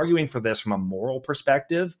 We've been arguing for this from a moral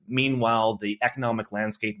perspective. Meanwhile, the economic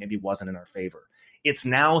landscape maybe wasn't in our favor. It's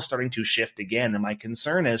now starting to shift again. And my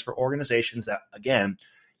concern is for organizations that, again,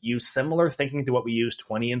 use similar thinking to what we used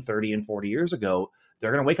 20 and 30 and 40 years ago,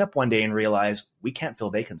 they're going to wake up one day and realize we can't fill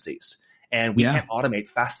vacancies. And we can't automate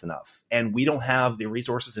fast enough. And we don't have the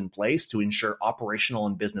resources in place to ensure operational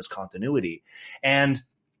and business continuity. And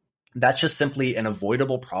that's just simply an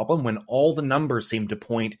avoidable problem when all the numbers seem to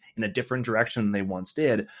point in a different direction than they once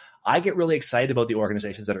did. I get really excited about the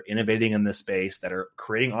organizations that are innovating in this space, that are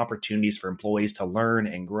creating opportunities for employees to learn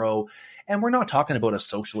and grow. And we're not talking about a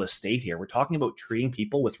socialist state here. We're talking about treating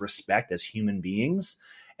people with respect as human beings.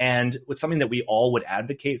 And with something that we all would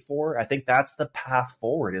advocate for, I think that's the path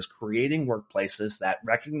forward, is creating workplaces that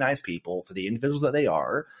recognize people for the individuals that they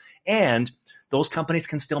are. And those companies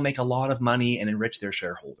can still make a lot of money and enrich their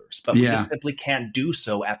shareholders, but we just simply can't do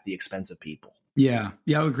so at the expense of people. Yeah.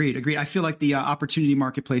 Agreed. I feel like the opportunity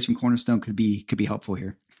marketplace from Cornerstone could be helpful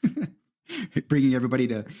here, bringing everybody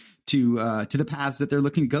to the paths that they're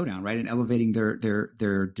looking to go down, right, and elevating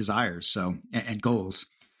their desires and goals.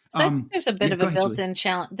 So I think there's a bit of a built-in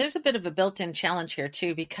challenge. There's a bit of a built-in challenge here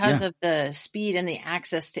too, because of the speed and the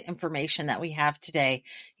access to information that we have today.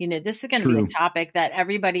 This is going to be a topic that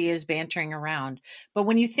everybody is bantering around. But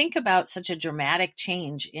when you think about such a dramatic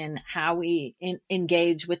change in how we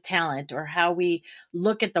engage with talent, or how we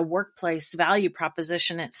look at the workplace value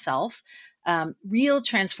proposition itself, real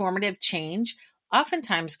transformative change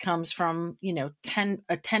oftentimes comes from, 10%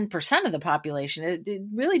 of the population. It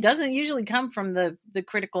really doesn't usually come from the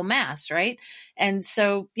critical mass, right? And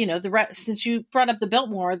so, since you brought up the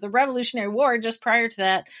Biltmore, the Revolutionary War, just prior to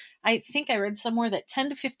that, I think I read somewhere that 10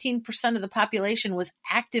 to 15% of the population was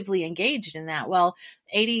actively engaged in that. Well,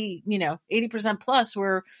 80% plus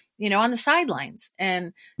were, on the sidelines.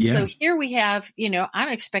 And so here we have, I'm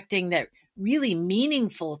expecting that really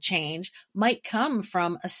meaningful change might come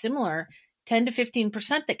from a similar 10 to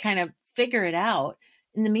 15% that kind of figure it out.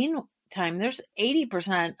 In the meantime, there's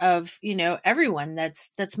 80% of, everyone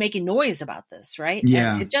that's making noise about this, right?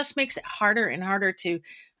 Yeah. And it just makes it harder and harder to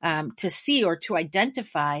see or to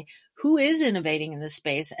identify who is innovating in this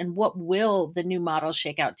space and what will the new model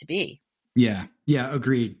shake out to be. Yeah.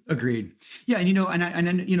 Agreed. Yeah. And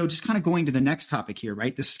then, just kind of going to the next topic here,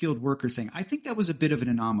 right? The skilled worker thing. I think that was a bit of an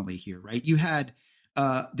anomaly here, right? You had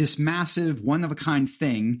this massive one of a kind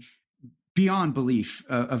thing beyond belief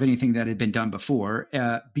of anything that had been done before,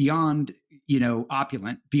 beyond,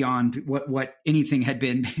 opulent, beyond what anything had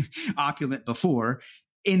been opulent before,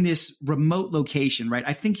 in this remote location, right?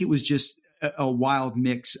 I think it was just a wild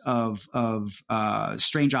mix of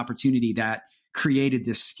strange opportunity that created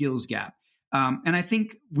this skills gap. And I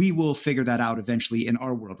think we will figure that out eventually in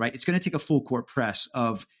our world, right? It's going to take a full court press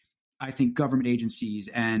of, I think, government agencies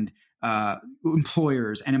and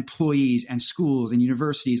employers and employees and schools and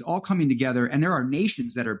universities all coming together. And there are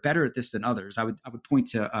nations that are better at this than others. I would point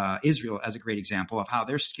to Israel as a great example of how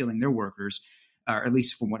they're skilling their workers, or at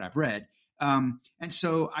least from what I've read. And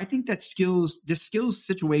so I think that the skills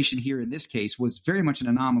situation here in this case was very much an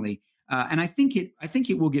anomaly. And I think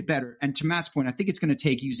it will get better. And to Matt's point, I think it's going to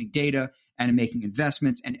take using data and making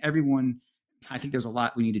investments, and everyone. I think there's a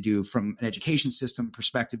lot we need to do from an education system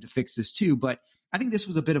perspective to fix this too. But I think this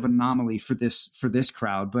was a bit of an anomaly for this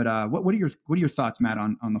crowd. But what are your thoughts, Matt,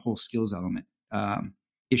 on the whole skills element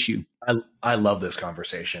issue? I love this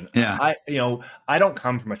conversation. Yeah. I don't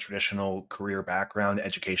come from a traditional career background,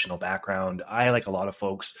 educational background. I, like a lot of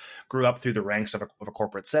folks, grew up through the ranks of a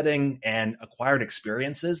corporate setting and acquired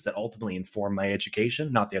experiences that ultimately inform my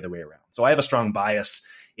education, not the other way around. So I have a strong bias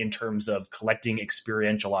in terms of collecting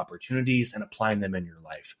experiential opportunities and applying them in your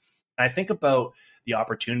life. And I think about the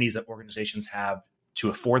opportunities that organizations have to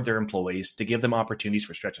afford their employees, to give them opportunities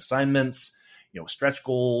for stretch assignments, stretch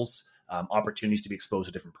goals, opportunities to be exposed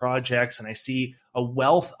to different projects. And I see a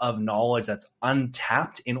wealth of knowledge that's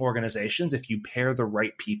untapped in organizations if you pair the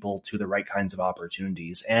right people to the right kinds of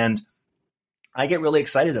opportunities. And I get really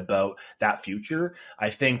excited about that future. I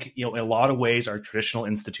think, in a lot of ways, our traditional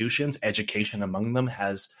institutions, education among them,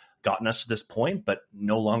 has gotten us to this point, but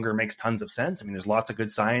no longer makes tons of sense. I mean, there's lots of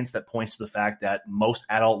good science that points to the fact that most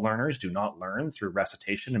adult learners do not learn through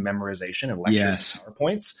recitation and memorization and lectures and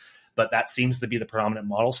PowerPoints. But that seems to be the predominant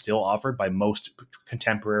model still offered by most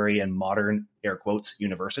contemporary and modern, air quotes,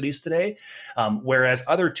 universities today. Whereas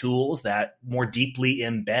other tools that more deeply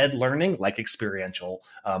embed learning, like experiential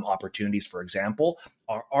opportunities, for example,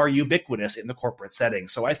 are ubiquitous in the corporate setting.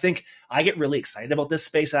 So I think I get really excited about this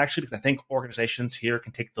space, actually, because I think organizations here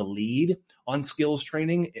can take the lead on skills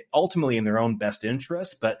training, ultimately in their own best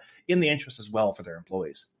interest, but in the interest as well for their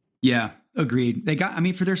employees. Yeah, agreed.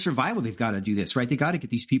 For their survival, they've got to do this, right? They got to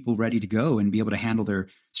get these people ready to go and be able to handle their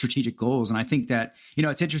strategic goals. And I think that,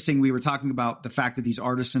 it's interesting. We were talking about the fact that these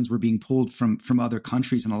artisans were being pulled from other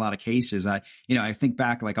countries in a lot of cases. I think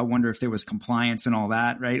back, I wonder if there was compliance and all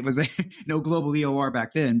that, right? It was no global EOR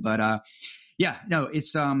back then, but,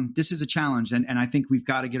 it's this is a challenge. And I think we've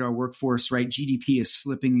got to get our workforce right. GDP is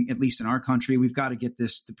slipping, at least in our country. We've got to get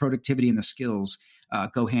the productivity and the skills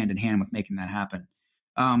go hand in hand with making that happen.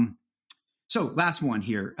 So last one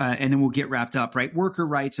here, and then we'll get wrapped up, right? Worker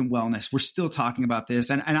rights and wellness. We're still talking about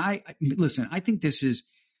this. And I listen, I think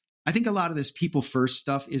a lot of this people first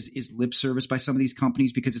stuff is lip service by some of these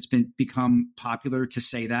companies because it's become popular to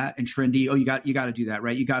say that and trendy. Oh, you got to do that,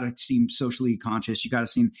 right? You got to seem socially conscious.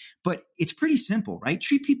 But it's pretty simple, right?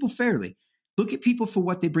 Treat people fairly. Look at people for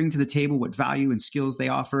what they bring to the table, what value and skills they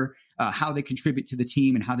offer, how they contribute to the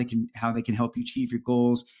team, and how they can help you achieve your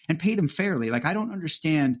goals, and pay them fairly. I don't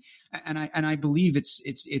understand, and I believe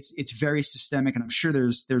it's very systemic, and I'm sure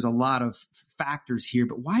there's a lot of factors here.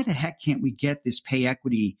 But why the heck can't we get this pay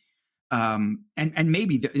equity? And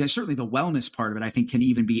maybe certainly the wellness part of it, I think, can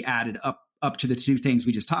even be added up to the two things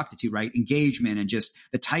we just talked to, right? Engagement and just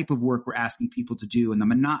the type of work we're asking people to do, and the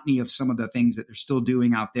monotony of some of the things that they're still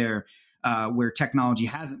doing out there. Where technology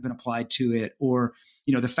hasn't been applied to it, or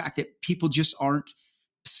the fact that people just aren't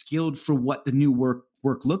skilled for what the new work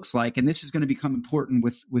looks like, and this is going to become important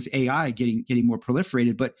with AI getting more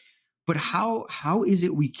proliferated. But how is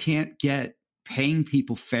it we can't get paying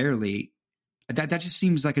people fairly? That just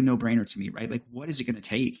seems like a no brainer to me, right? What is it going to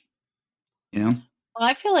take? Well,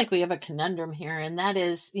 I feel like we have a conundrum here, and that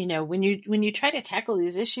is, when you try to tackle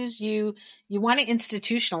these issues, you want to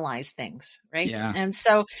institutionalize things, right? Yeah. And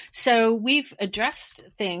so we've addressed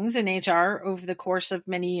things in HR over the course of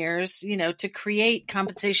many years, to create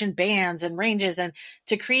compensation bands and ranges, and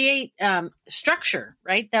to create structure,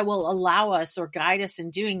 right, that will allow us or guide us in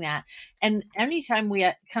doing that. And anytime we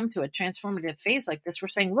come to a transformative phase like this, we're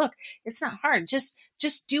saying, look, it's not hard. Just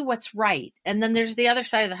do what's right. And then there's the other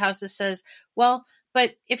side of the house that says, well,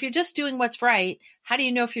 but if you're just doing what's right, how do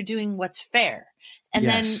you know if you're doing what's fair? And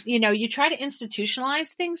yes. then, you try to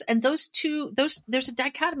institutionalize things, and there's a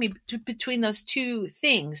dichotomy between those two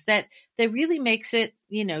things that really makes it,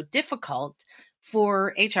 difficult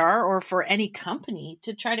for HR or for any company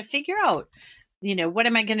to try to figure out, what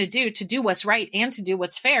am I going to do what's right and to do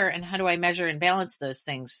what's fair? And how do I measure and balance those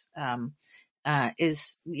things?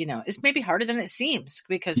 Is maybe harder than it seems,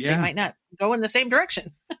 because they might not go in the same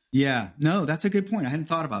direction. Yeah, no, that's a good point. I hadn't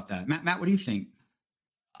thought about that. Matt, what do you think?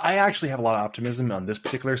 I actually have a lot of optimism on this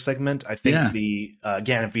particular segment. I think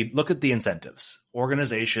again, if we look at the incentives,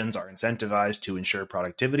 organizations are incentivized to ensure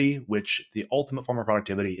productivity, which the ultimate form of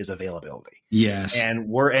productivity is availability. Yes. And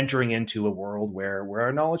we're entering into a world where we're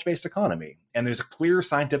a knowledge-based economy, and there's a clear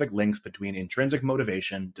scientific links between intrinsic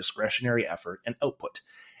motivation, discretionary effort, and output.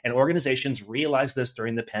 And organizations realized this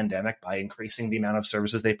during the pandemic by increasing the amount of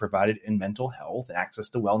services they provided in mental health and access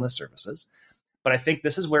to wellness services. But I think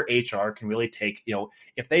this is where HR can really take,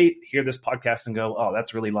 if they hear this podcast and go, oh,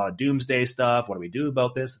 that's really a lot of doomsday stuff. What do we do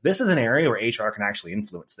about this? This is an area where HR can actually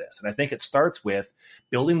influence this. And I think it starts with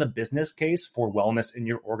building the business case for wellness in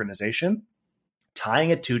your organization, tying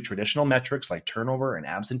it to traditional metrics like turnover and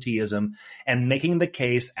absenteeism, and making the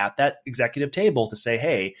case at that executive table to say,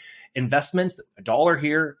 hey, investments, $1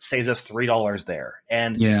 here saves us $3 there.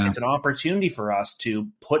 And it's an opportunity for us to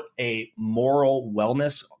put a moral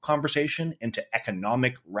wellness conversation into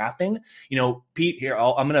economic wrapping. Pete, here,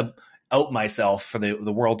 I'm going to out myself for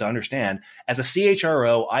the world to understand. As a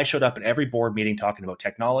CHRO, I showed up at every board meeting talking about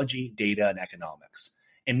technology, data, and economics.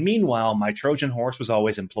 And meanwhile, my Trojan horse was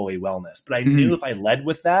always employee wellness. But I knew if I led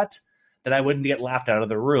with that, that I wouldn't get laughed out of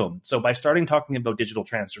the room. So by starting talking about digital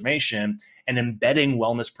transformation and embedding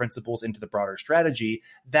wellness principles into the broader strategy,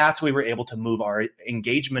 that's where we were able to move our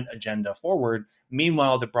engagement agenda forward.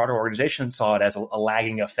 Meanwhile, the broader organization saw it as a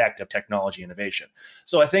lagging effect of technology innovation.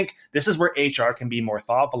 So I think this is where HR can be more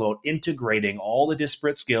thoughtful about integrating all the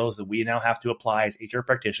disparate skills that we now have to apply as HR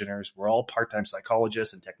practitioners. We're all part-time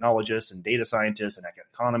psychologists and technologists and data scientists and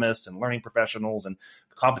economists and learning professionals and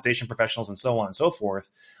compensation professionals and so on and so forth.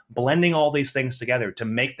 Blending all these things together to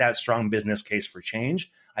make that strong business case for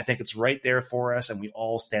change, I think it's right there for us, and we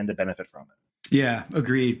all stand to benefit from it. Yeah,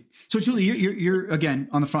 agreed. So, Julie, you're again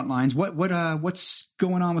on the front lines. What's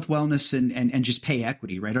going on with wellness and just pay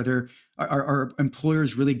equity, right? Are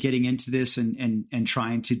employers really getting into this and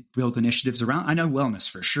trying to build initiatives around? I know wellness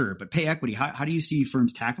for sure, but pay equity. How do you see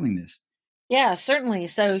firms tackling this? Yeah, certainly.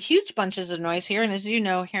 So huge bunches of noise here. And as you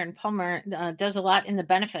know, Herron Palmer does a lot in the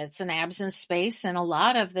benefits and absence space. And a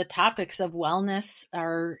lot of the topics of wellness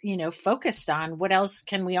are, focused on what else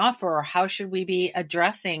can we offer, or how should we be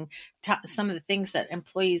addressing some of the things that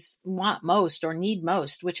employees want most or need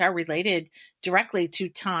most, which are related directly to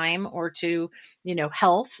time or to,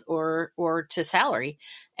 health or to salary.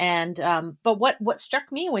 And but what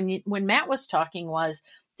struck me when Matt was talking was,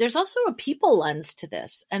 there's also a people lens to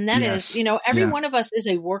this. And that is, every one of us is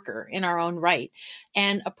a worker in our own right.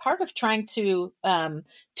 And a part of trying to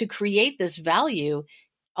create this value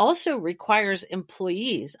also requires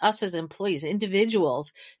employees, us as employees,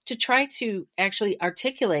 individuals, to try to actually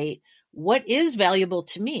articulate what is valuable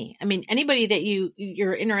to me. I mean, anybody that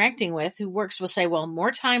you're interacting with who works will say, well,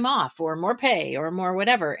 more time off or more pay or more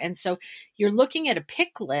whatever. And so you're looking at a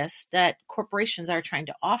pick list that corporations are trying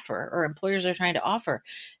to offer or employers are trying to offer.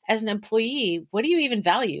 As an employee, what do you even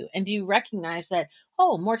value? And do you recognize that,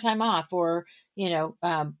 more time off or,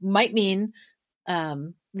 might mean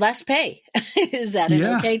less pay? Is that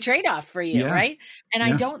an okay trade-off for you? Right. And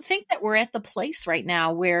I don't think that we're at the place right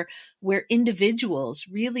now where individuals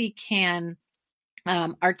really can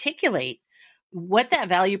articulate what that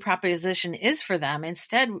value proposition is for them.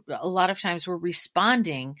 Instead, a lot of times we're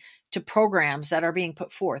responding to programs that are being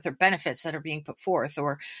put forth or benefits that are being put forth,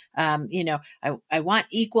 or, I want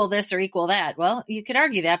equal this or equal that. Well, you could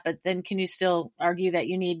argue that, but then can you still argue that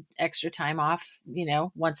you need extra time off,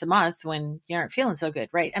 once a month when you aren't feeling so good,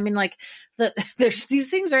 right? I mean, like there's these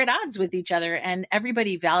things are at odds with each other and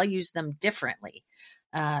everybody values them differently.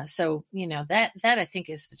 So, that I think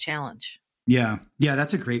is the challenge. Yeah.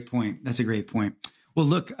 That's a great point. Well,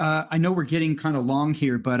 look, I know we're getting kind of long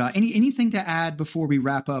here, but anything to add before we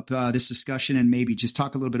wrap up this discussion and maybe just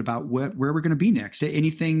talk a little bit about where we're going to be next?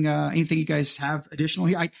 Anything you guys have additional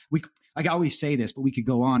here? I always say this, but we could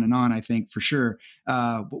go on and on, I think, for sure.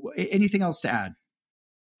 Anything else to add?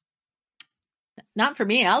 Not for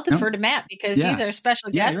me. I'll defer to Matt because he's our special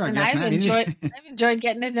guest, and I've enjoyed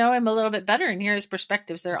getting to know him a little bit better and hear his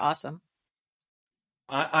perspectives. They're awesome.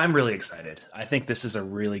 I'm really excited. I think this is a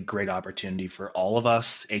really great opportunity for all of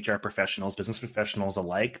us, HR professionals, business professionals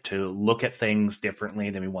alike, to look at things differently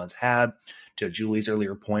than we once had. To Julie's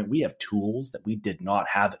earlier point, we have tools that we did not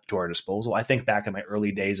have to our disposal. I think back in my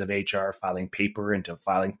early days of HR, filing paper into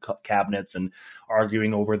filing cabinets and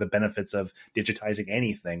arguing over the benefits of digitizing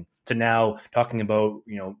anything, to now talking about,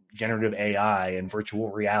 generative AI and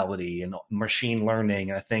virtual reality and machine learning.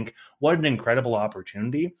 And I think what an incredible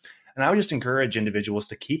opportunity. And I would just encourage individuals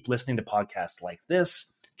to keep listening to podcasts like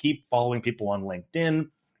this, keep following people on LinkedIn,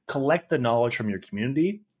 collect the knowledge from your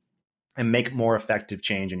community, and make more effective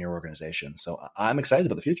change in your organization. So I'm excited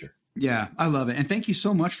about the future. Yeah, I love it. And thank you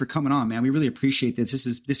so much for coming on, man. We really appreciate this.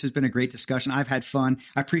 This has been a great discussion. I've had fun.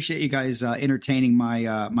 I appreciate you guys entertaining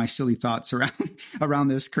my silly thoughts around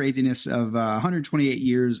this craziness of 128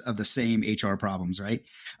 years of the same HR problems, right?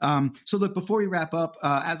 So look, before we wrap up,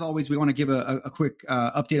 as always, we want to give a quick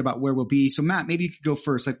update about where we'll be. So Matt, maybe you could go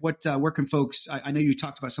first. Like where can folks, I know you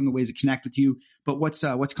talked about some of the ways to connect with you, but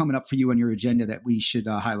what's coming up for you on your agenda that we should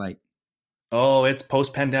highlight? Oh, it's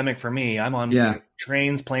post-pandemic for me. I'm on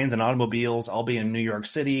trains, planes, and automobiles. I'll be in New York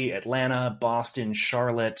City, Atlanta, Boston,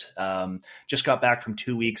 Charlotte. Just got back from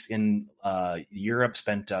 2 weeks in Europe,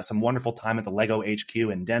 spent some wonderful time at the Lego HQ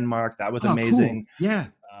in Denmark. That was amazing. Cool.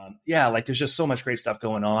 Yeah. Like there's just so much great stuff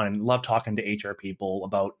going on, and love talking to HR people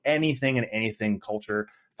about anything and anything culture.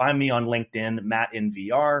 Find me on LinkedIn, Matt in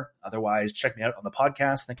VR. Otherwise, check me out on the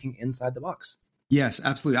podcast, Thinking Inside the Box. Yes,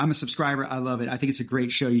 absolutely. I'm a subscriber. I love it. I think it's a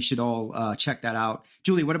great show. You should all check that out.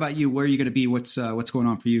 Julie, what about you? Where are you going to be? What's going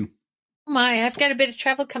on for you? I've got a bit of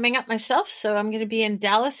travel coming up myself. So I'm going to be in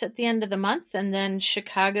Dallas at the end of the month and then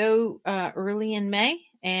Chicago early in May.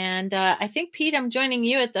 And I think, Pete, I'm joining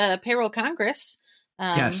you at the Payroll Congress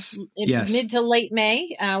Yes. Mid to late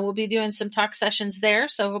May. We'll be doing some talk sessions there.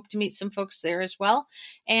 So hope to meet some folks there as well.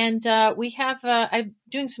 And we have, I'm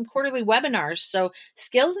doing some quarterly webinars. So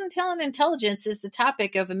skills and talent intelligence is the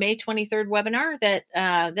topic of a May 23rd webinar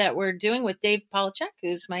that we're doing with Dave Polachek,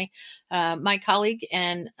 who's my colleague.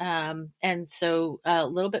 And so a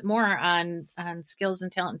little bit more on skills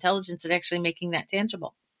and talent intelligence and actually making that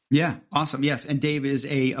tangible. Yeah. Awesome. Yes. And Dave is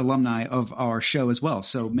a alumni of our show as well.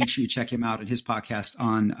 So make sure you check him out at his podcast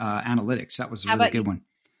on analytics. That was a really good one.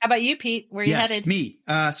 How about you, Pete? Where are you headed? Me.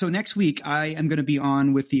 So next week, I am going to be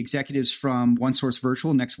on with the executives from OneSource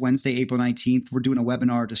Virtual next Wednesday, April 19th. We're doing a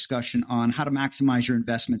webinar discussion on how to maximize your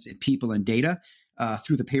investments in people and data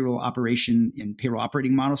through the payroll operation and payroll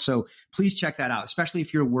operating model. So please check that out, especially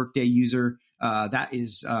if you're a Workday user. That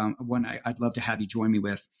is one I'd love to have you join me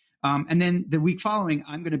with. And then the week following,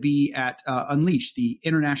 I'm going to be at Unleash, the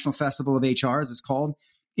International Festival of HR, as it's called,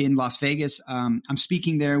 in Las Vegas. I'm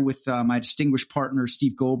speaking there with my distinguished partner,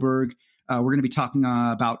 Steve Goldberg. We're going to be talking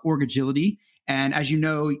about org agility. And as you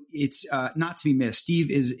know, it's not to be missed.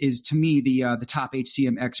 Steve is to me, the top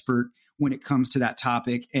HCM expert when it comes to that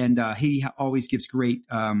topic. And he always gives great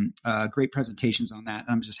presentations on that.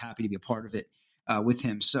 And I'm just happy to be a part of it with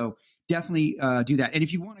him. So definitely do that. And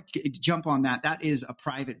if you want to jump on that, that is a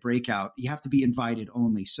private breakout. You have to be invited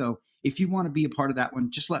only. So if you want to be a part of that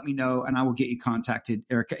one, just let me know and I will get you contacted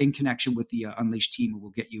or in connection with the Unleashed team, and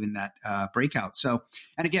we'll get you in that breakout. So,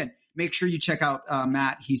 and again, make sure you check out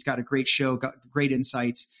Matt. He's got a great show, got great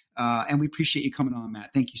insights. And we appreciate you coming on,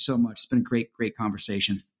 Matt. Thank you so much. It's been a great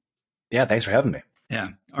conversation. Yeah. Thanks for having me. Yeah.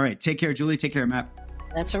 All right. Take care, Julie. Take care, Matt.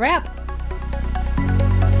 That's a wrap.